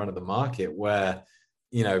had the run of the market where,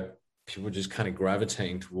 you know, people just kind of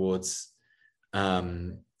gravitating towards,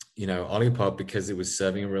 you know, Olipop because it was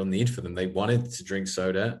serving a real need for them. They wanted to drink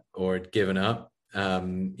soda or had given up,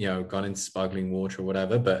 you know, gone into sparkling water or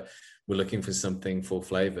whatever, but we're looking for something full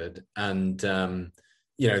flavored. And,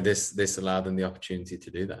 you know, this allowed them the opportunity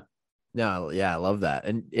to do that. No, yeah, I love that.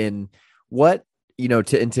 And what, you know,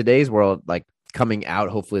 in today's world, like coming out,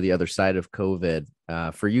 hopefully the other side of COVID,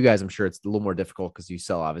 for you guys, I'm sure it's a little more difficult because you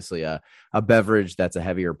sell obviously a beverage that's a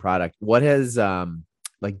heavier product. What has,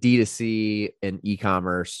 like D2C and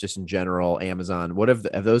e-commerce, just in general, Amazon, what have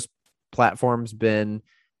those platforms been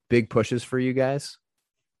big pushes for you guys?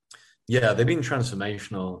 Yeah, they've been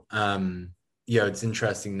transformational. Yeah, it's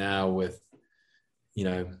interesting now with, you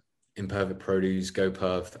know, Imperfect Produce,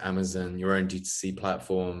 GoPuff, Amazon, your own D2C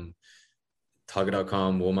platform,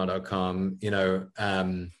 Target.com, Walmart.com. You know,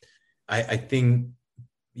 I think,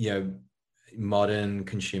 you know, modern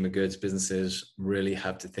consumer goods businesses really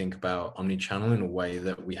have to think about omnichannel in a way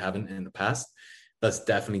that we haven't in the past. That's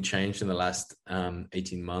definitely changed in the last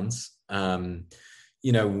 18 months.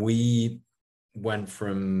 You know, we went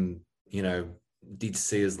from, you know,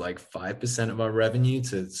 D2C is like 5% of our revenue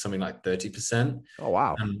to something like 30%. Oh,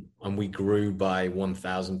 wow. And we grew by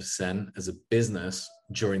 1000% as a business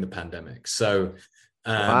during the pandemic. So,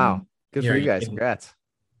 wow. Good for you guys. Congrats.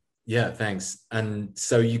 Yeah, thanks. And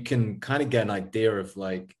so you can kind of get an idea of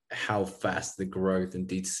like how fast the growth in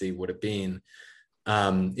D2C would have been.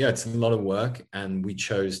 Yeah, it's a lot of work, and we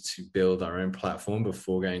chose to build our own platform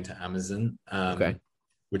before going to Amazon. Okay.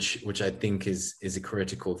 Which I think is a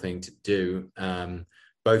critical thing to do,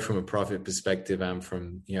 both from a profit perspective and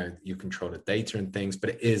from, you know, you control the data and things,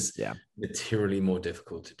 but it is materially more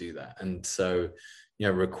difficult to do that. And so, you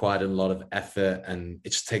know, required a lot of effort, and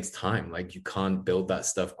it just takes time. Like you can't build that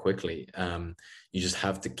stuff quickly. You just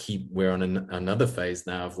have to we're on another phase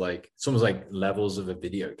now of like, it's almost like levels of a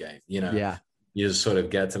video game, you know? Yeah. You just sort of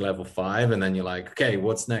get to level 5, and then you're like, okay,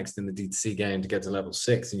 what's next in the D2C game to get to level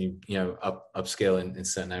 6? And you know, upscale in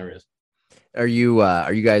certain areas. Are you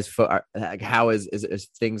guys, how is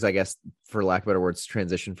things, I guess, for lack of better words,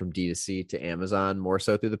 transition from D2C to Amazon more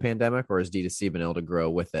so through the pandemic, or has D2C been able to grow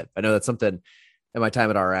with it? I know that's something at my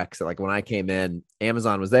time at RX, like when I came in,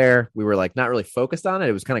 Amazon was there. We were like not really focused on it.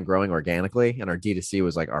 It was kind of growing organically, and our D2C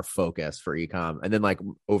was like our focus for ecom. And then like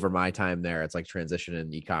over my time there, it's like transition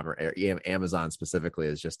in e-commerce. Amazon specifically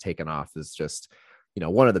has just taken off. Is just, you know,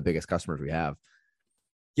 one of the biggest customers we have.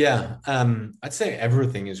 Yeah, I'd say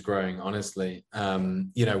everything is growing, honestly.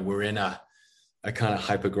 You know, we're in a kind of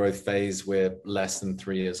hyper growth phase. We're less than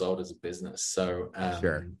 3 years old as a business. So,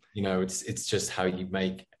 sure. You know, it's just how you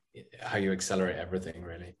accelerate everything,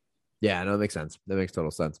 really. Yeah, no, that makes sense. That makes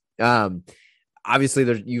total sense.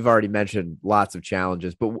 obviously you've already mentioned lots of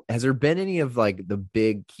challenges, but has there been any of like the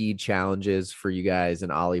big key challenges for you guys in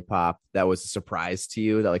Olipop that was a surprise to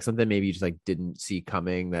you, that like something maybe you just like didn't see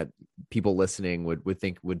coming, that people listening would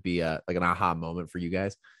think would be a like an aha moment for you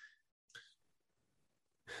guys?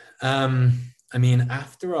 I mean,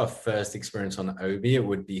 after our first experience on Obi, it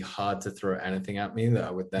would be hard to throw anything at me that I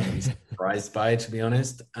would then be surprised by, to be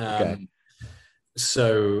honest. Okay.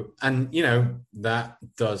 So, and that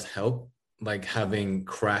does help, like having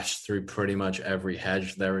crashed through pretty much every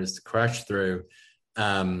hedge there is to crash through.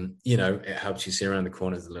 It helps you see around the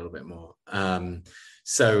corners a little bit more.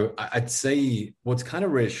 So I'd say what's kind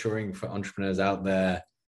of reassuring for entrepreneurs out there,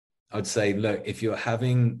 I would say, look, if you're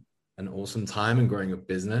having an awesome time and growing your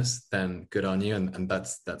business, then good on you. And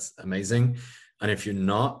that's amazing. And if you're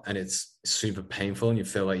not, and it's super painful and you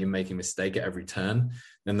feel like you're making a mistake at every turn,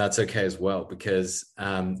 then that's okay as well. Because,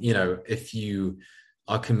 if you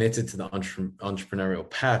are committed to the entrepreneurial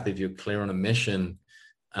path, if you're clear on a mission,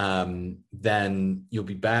 then you'll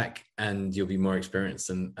be back and you'll be more experienced,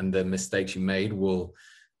 and the mistakes you made will,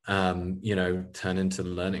 turn into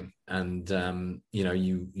learning, and,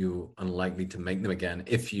 you're unlikely to make them again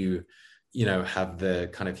if you have the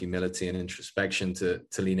kind of humility and introspection to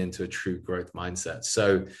lean into a true growth mindset.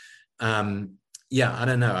 So, I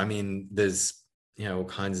don't know. I mean, there's, all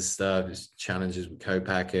kinds of stuff. There's challenges with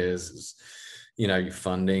co-packers, your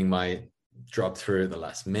funding might drop through at the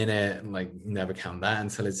last minute, like never count that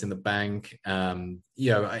until it's in the bank.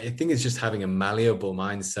 I think it's just having a malleable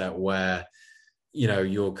mindset where,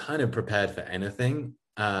 you're kind of prepared for anything.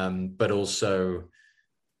 But also,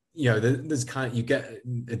 there's you get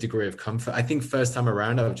a degree of comfort. I think first time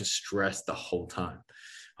around, I was just stressed the whole time.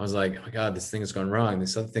 I was like, oh my God, this thing has gone wrong.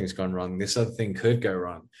 This other thing's gone wrong. This other thing could go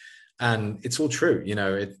wrong. And it's all true.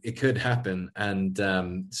 It could happen,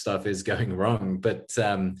 and stuff is going wrong. But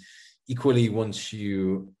equally, once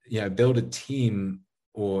you build a team,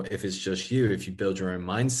 or if it's just you, if you build your own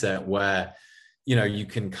mindset where, you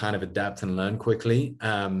can kind of adapt and learn quickly,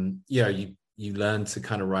 you learn to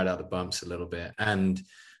kind of ride out the bumps a little bit and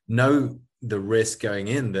know the risk going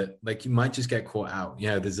in, that like you might just get caught out.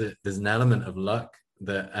 There's an element of luck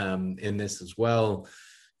that in this as well.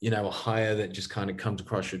 A hire that just kind of comes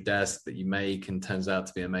across your desk that you make and turns out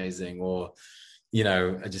to be amazing, or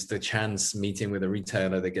just a chance meeting with a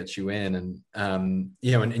retailer that gets you in, and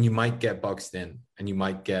and you might get boxed in, and you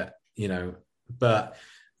might get, but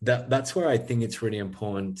that's where I think it's really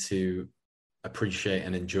important to appreciate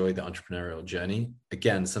and enjoy the entrepreneurial journey.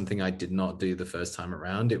 Again, something I did not do the first time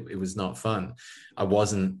around. It was not fun. I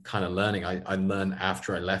wasn't kind of learning. I learned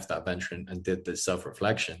after I left that venture and did the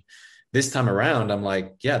self-reflection. This time around, I'm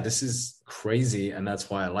like, yeah, this is crazy. And that's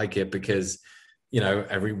why I like it, because,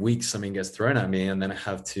 every week something gets thrown at me, and then I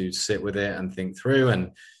have to sit with it and think through,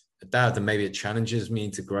 and maybe it challenges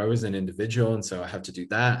me to grow as an individual. And so I have to do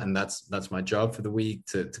that. And that's my job for the week,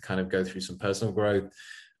 to kind of go through some personal growth.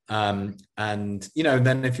 And,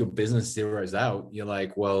 then if your business zeroes out, you're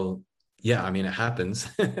like, well, yeah, I mean, it happens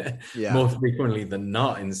more frequently than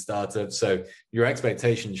not in startups. So your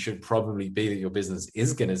expectation should probably be that your business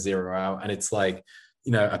is going to zero out. And it's like,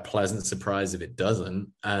 a pleasant surprise if it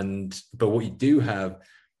doesn't. But what you do have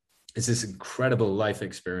is this incredible life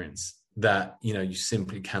experience that, you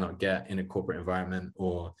simply cannot get in a corporate environment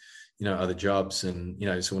or, other jobs. And,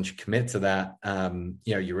 so once you commit to that,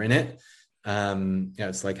 you're in it.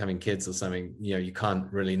 It's like having kids or something. You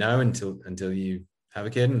can't really know until you have a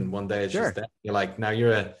kid, and one day it's just there. You're like, now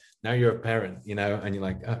you're a parent, and you're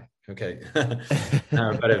like, oh, okay,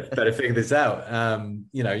 better figure this out.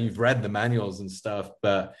 You've read the manuals and stuff,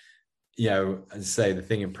 but as I say, the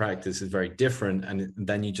thing in practice is very different, and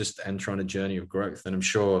then you just enter on a journey of growth. And I'm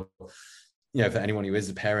sure, for anyone who is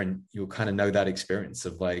a parent, you'll kind of know that experience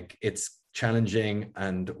of like, it's challenging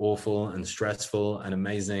and awful and stressful and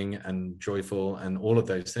amazing and joyful and all of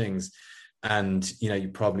those things. And you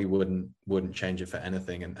probably wouldn't change it for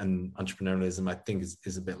anything. And entrepreneurialism, I think,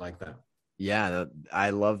 is a bit like that. Yeah, I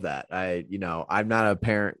love that. I'm not a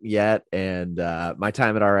parent yet, and my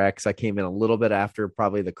time at RX, I came in a little bit after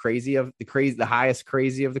probably the highest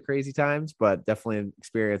crazy of the crazy times, but definitely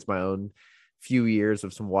experienced my own few years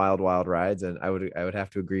of some wild rides. And I would have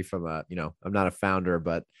to agree from I'm not a founder,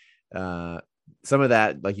 but some of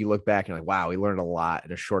that, like you look back and like, wow, we learned a lot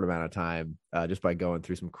in a short amount of time, just by going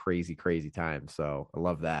through some crazy times. So I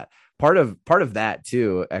love that. Part of that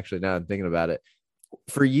too, actually, now I'm thinking about it,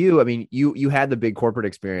 for you, I mean, you had the big corporate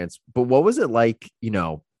experience, but what was it like,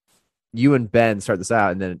 you and Ben start this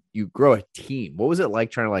out and then you grow a team? What was it like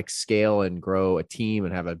trying to like scale and grow a team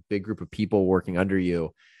and have a big group of people working under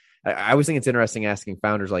you? I always think it's interesting asking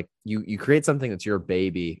founders, like you create something that's your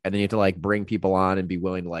baby, and then you have to like bring people on and be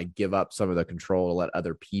willing to like give up some of the control to let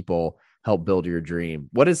other people help build your dream.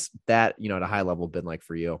 What is that, at a high level been like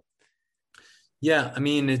for you? Yeah, I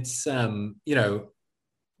mean, it's the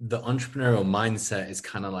entrepreneurial mindset is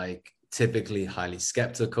kind of like typically highly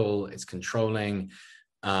skeptical, it's controlling,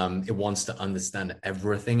 it wants to understand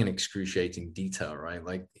everything in excruciating detail, right?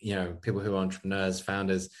 Like, people who are entrepreneurs,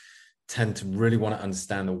 founders tend to really want to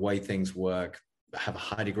understand the way things work, have a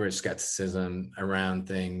high degree of skepticism around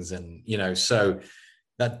things. And, so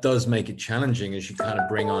that does make it challenging as you kind of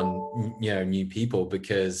bring on, new people,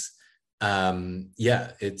 because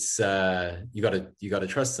it's you got to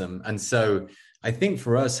trust them. And so I think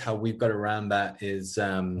for us, how we've got around that is,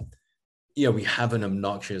 we have an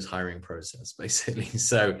obnoxious hiring process, basically.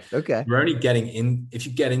 So Okay. we're only getting in, if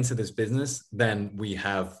you get into this business, then we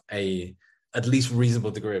have a at least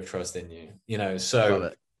reasonable degree of trust in you, Love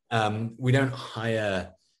so it. we don't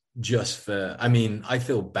hire just for, I mean, I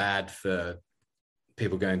feel bad for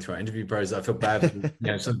people going through our interview process. I feel bad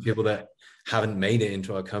for, some people that haven't made it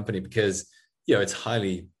into our company, because, it's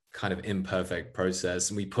highly kind of imperfect process,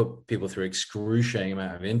 and we put people through excruciating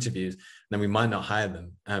amount of interviews, and then we might not hire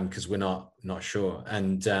them because we're not sure.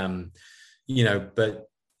 And but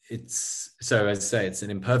it's, so as I say, it's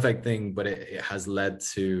an imperfect thing, but it has led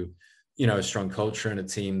to, a strong culture and a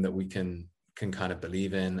team that we can kind of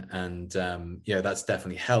believe in. And that's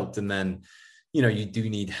definitely helped. And then you do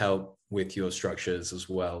need help with your structures as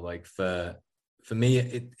well. Like for me,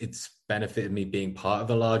 it's benefited me being part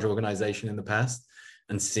of a large organization in the past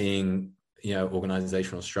and seeing,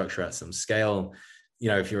 organizational structure at some scale.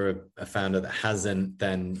 If you're a founder that hasn't,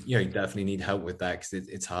 then, you definitely need help with that, because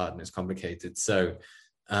it's hard and it's complicated. So,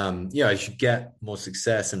 as you get more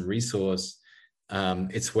success and resource,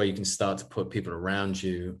 it's where you can start to put people around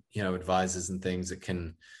you, advisors and things that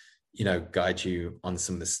can, guide you on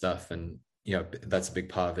some of this stuff. And, that's a big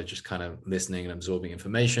part of it, just kind of listening and absorbing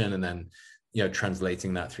information, and then,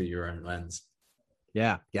 translating that through your own lens.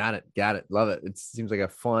 Yeah, got it. Love it. It seems like a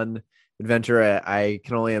fun adventure. I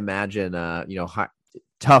can only imagine,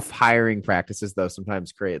 tough hiring practices, though,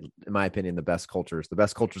 sometimes create, in my opinion, the best cultures. The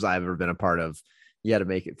best cultures I've ever been a part of. You had to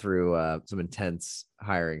make it through some intense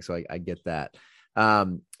hiring. So I get that.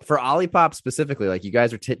 For Olipop specifically, like you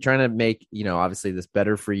guys are trying to make, obviously this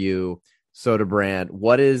better for you soda brand.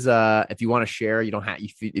 What is, if you want to share, you don't have,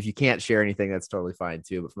 if you can't share anything, that's totally fine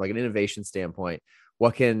too. But from like an innovation standpoint,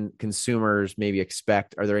 what can consumers maybe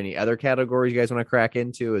expect? Are there any other categories you guys want to crack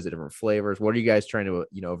into? Is it different flavors? What are you guys trying to,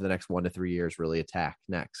 over the next 1 to 3 years really attack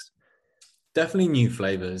next? Definitely new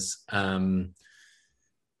flavors. I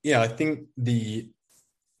think the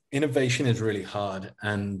innovation is really hard.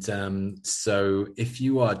 And so if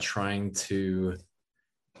you are trying to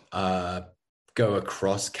go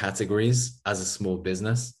across categories as a small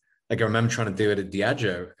business, like I remember trying to do it at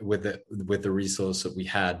Diageo with the resource that we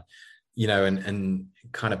had, and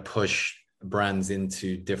kind of push brands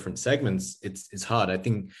into different segments. It's hard. I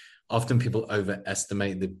think often people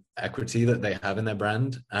overestimate the equity that they have in their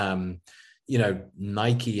brand.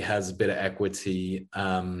 Nike has a bit of equity.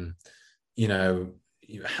 A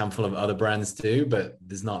handful of other brands do, but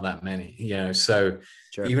there's not that many. So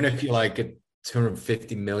Sure. even if you're like a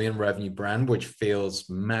 250 million revenue brand, which feels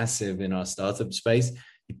massive in our startup space,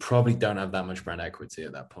 you probably don't have that much brand equity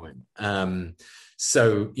at that point.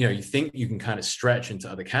 So, you think you can kind of stretch into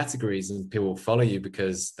other categories and people will follow you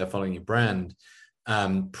because they're following your brand.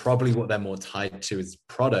 Probably what they're more tied to is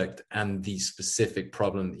product and the specific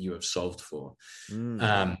problem that you have solved for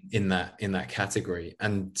in that category.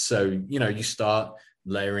 And so, you start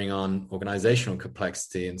layering on organizational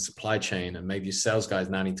complexity and supply chain, and maybe your sales guys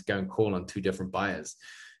now need to go and call on 2 different buyers.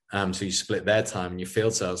 So you split their time, and your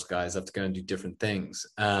field sales guys have to go and do different things.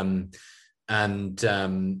 Your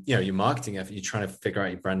marketing effort, you're trying to figure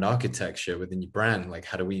out your brand architecture within your brand. Like,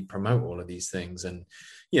 how do we promote all of these things? And,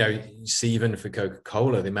 you see, even for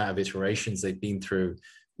Coca-Cola, the amount of iterations they've been through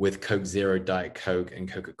with Coke Zero, Diet Coke,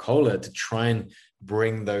 and Coca-Cola to try and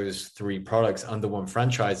bring those 3 products under one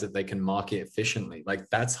franchise that they can market efficiently. Like,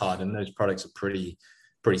 that's hard. And those products are pretty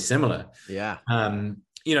similar. Yeah.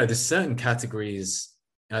 There's certain categories,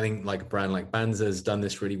 I think, like a brand like Banza has done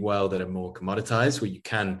this really well, that are more commoditized, where you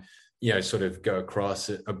can, sort of go across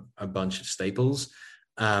a bunch of staples.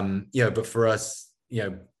 But for us,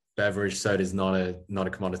 beverage soda is not a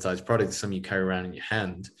commoditized product. It's something you carry around in your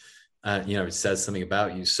hand. It says something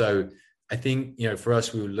about you. So I think, for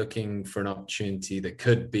us, we were looking for an opportunity that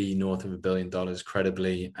could be north of $1 billion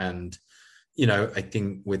credibly. And, I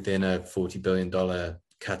think within a $40 billion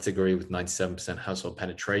category with 97% household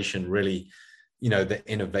penetration, really, the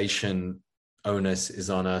innovation onus is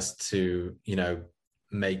on us to,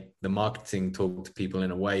 make the marketing talk to people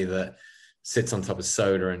in a way that sits on top of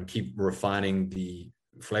soda, and keep refining the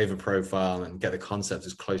flavor profile and get the concept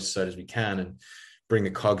as close to soda as we can, and bring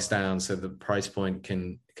the cogs down so the price point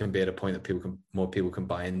can be at a point that more people can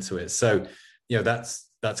buy into it. So,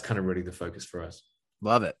 that's kind of really the focus for us.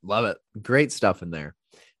 Love it. Love it. Great stuff in there.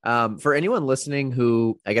 For anyone listening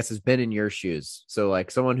who I guess has been in your shoes, so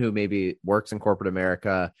like someone who maybe works in corporate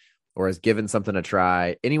America or has given something a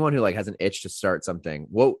try, anyone who like has an itch to start something,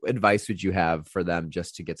 what advice would you have for them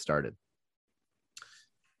just to get started?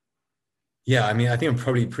 Yeah, I mean, I think I'm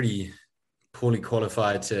probably pretty poorly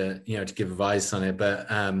qualified to give advice on it, but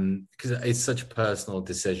because it's such a personal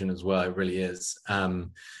decision as well. It really is.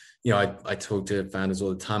 I talk to founders all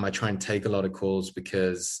the time. I try and take a lot of calls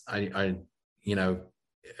because I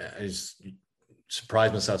just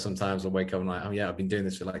surprise myself sometimes. I wake up and I'm like, oh yeah, I've been doing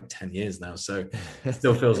this for like 10 years now. So it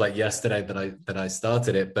still feels like yesterday that I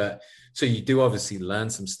started it. But so you do obviously learn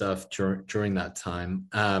some stuff during that time.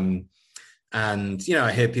 And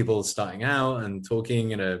I hear people starting out and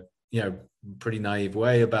talking in a pretty naive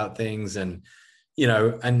way about things, and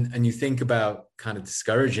and you think about kind of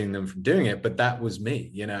discouraging them from doing it, but that was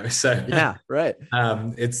me, so Yeah, right.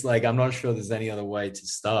 It's like I'm not sure there's any other way to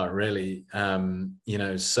start, really.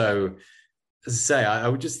 So as I say, I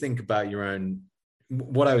would just think about your own.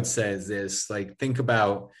 What I would say is this: like, think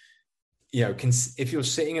about, if you're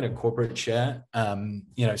sitting in a corporate chair,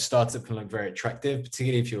 startup can look very attractive,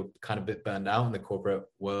 particularly if you're kind of a bit burned out in the corporate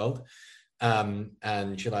world.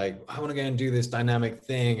 And you're like, I want to go and do this dynamic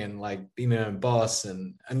thing and like be my own boss.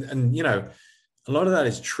 And a lot of that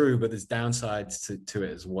is true, but there's downsides to it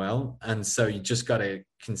as well. And so you just got to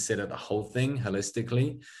consider the whole thing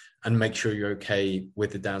holistically and make sure you're okay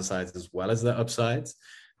with the downsides as well as the upsides.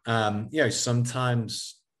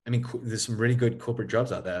 Sometimes, I mean, there's some really good corporate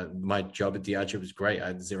jobs out there. My job at Diageo was great. I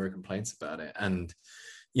had zero complaints about it. And,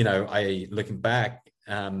 looking back,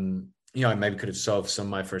 I maybe could have solved some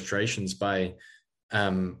of my frustrations by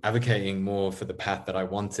advocating more for the path that I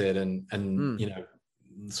wanted, and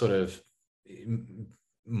sort of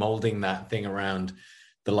molding that thing around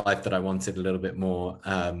the life that I wanted a little bit more.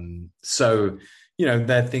 So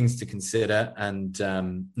there are things to consider, and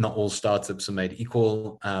not all startups are made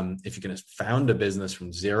equal. If you're going to found a business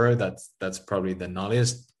from zero, that's probably the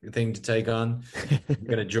gnarliest thing to take on. You're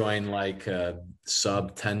going to join like a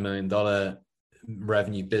sub $10 million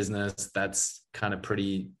revenue business. That's kind of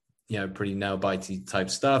pretty nail bitey type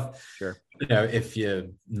stuff. Sure. If you're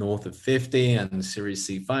north of 50 and Series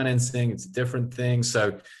C financing, it's a different thing.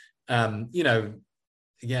 So,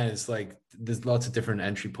 again, it's like there's lots of different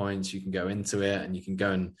entry points. You can go into it, and you can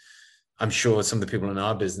go, and I'm sure some of the people in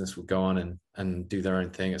our business will go on and do their own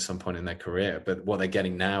thing at some point in their career. But what they're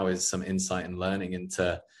getting now is some insight and learning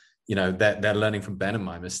into, they're learning from Ben and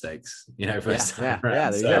my mistakes, first time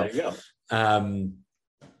around. There you go.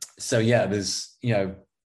 So yeah, there's,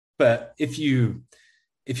 but if you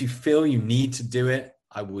feel you need to do it,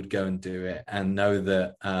 I would go and do it, and know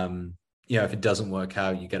that, if it doesn't work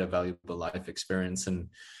out, you get a valuable life experience, and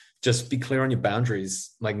just be clear on your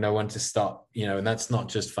boundaries, like know when to stop, and that's not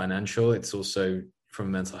just financial, it's also from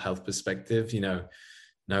a mental health perspective.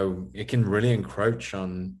 No, it can really encroach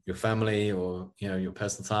on your family, or, your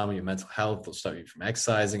personal time, or your mental health, or stop you from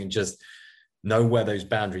exercising, and just know where those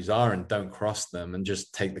boundaries are and don't cross them, and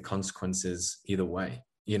just take the consequences either way.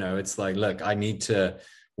 It's like, look, I need to,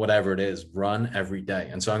 whatever it is, run every day.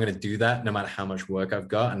 And so I'm going to do that no matter how much work I've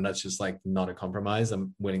got. And that's just like not a compromise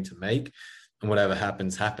I'm willing to make. And whatever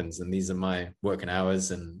happens, happens. And these are my working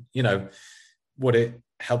hours. And, what it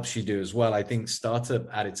helps you do as well, I think startup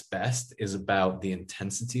at its best is about the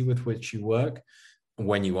intensity with which you work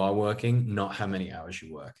when you are working, not how many hours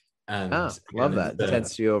you work. And love that.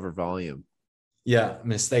 Intensity over volume. Yeah,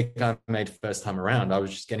 mistake I made first time around. I was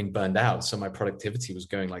just getting burned out. So my productivity was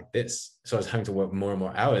going like this. So I was having to work more and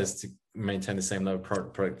more hours to maintain the same level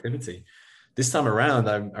of productivity. This time around,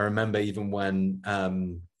 I remember even when,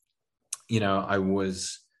 I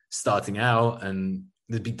was starting out, and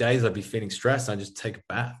there'd be days I'd be feeling stressed. I'd just take a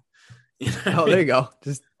bath. Oh, there you go.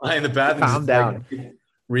 Just lie in the bath and calm down. Like,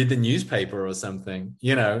 read the newspaper or something.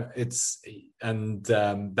 That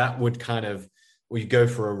would kind of, or you go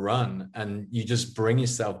for a run, and you just bring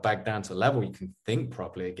yourself back down to a level you can think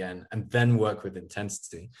properly again, and then work with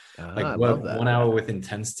intensity. Like work 1 hour with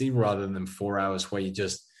intensity rather than 4 hours where you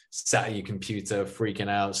just sat at your computer freaking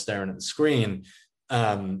out, staring at the screen.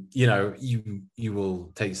 You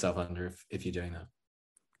will take yourself under if you're doing that.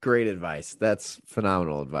 Great advice. That's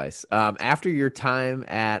phenomenal advice. After your time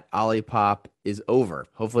at Olipop is over,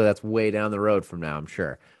 hopefully that's way down the road from now, I'm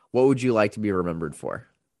sure, what would you like to be remembered for?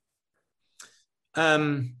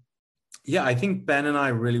 Um, yeah, I think Ben and I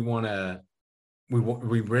really want to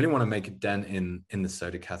we really want to make a dent in the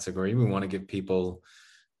soda category. We want to give people,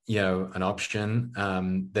 an option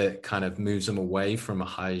that kind of moves them away from a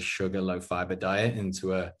high sugar, low fiber diet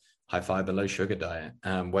into a high fiber, low sugar diet.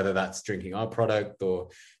 Whether that's drinking our product or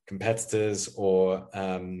competitors, or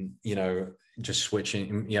just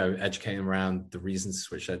switching, educating around the reasons to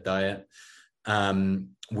switch their diet.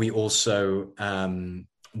 We also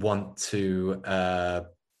want to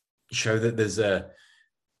show that there's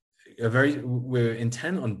we're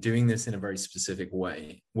intent on doing this in a very specific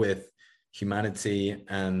way with humanity,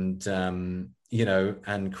 and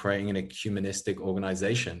and creating an ecumenistic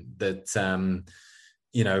organization that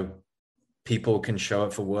people can show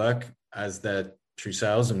up for work as their true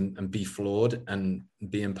selves, and be flawed and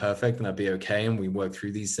be imperfect, and that'd be okay, and we work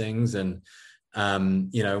through these things, and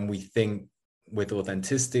and we think with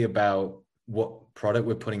authenticity about what product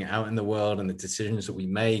we're putting out in the world, and the decisions that we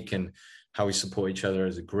make, and how we support each other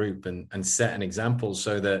as a group, and set an example,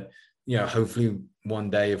 so that hopefully one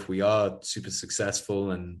day, if we are super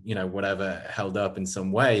successful and whatever held up in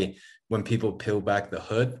some way, when people peel back the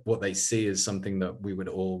hood, what they see is something that we would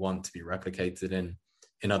all want to be replicated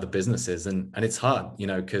in other businesses. And it's hard,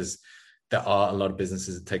 because there are a lot of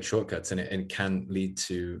businesses that take shortcuts, and it can lead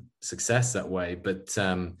to success that way. But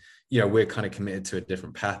we're kind of committed to a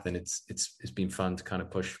different path, and it's been fun to kind of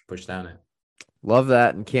push down it. Love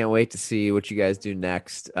that, and can't wait to see what you guys do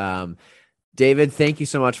next. David, thank you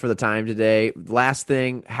so much for the time today. Last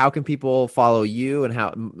thing, how can people follow you, and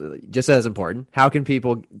how, just as important, how can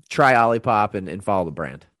people try Olipop and follow the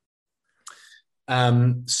brand?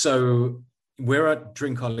 So we're at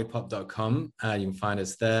drinkolipop.com. You can find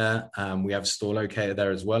us there. We have a store located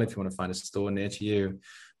there as well if you want to find a store near to you.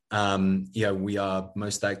 We are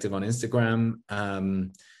most active on Instagram.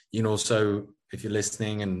 You can also, if you're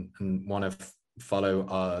listening and want to follow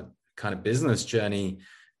our kind of business journey,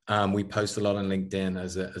 we post a lot on LinkedIn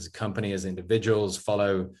as a company, as individuals.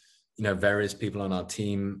 Follow various people on our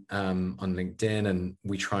team on LinkedIn, and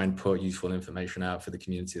we try and put useful information out for the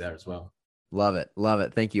community there as well. Love it. Love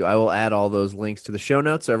it. Thank you. I will add all those links to the show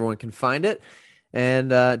notes so everyone can find it. And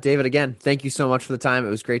David, again, thank you so much for the time. It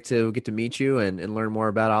was great to get to meet you and learn more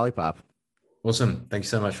about Olipop. Awesome. Thank you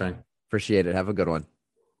so much, Frank. Appreciate it. Have a good one.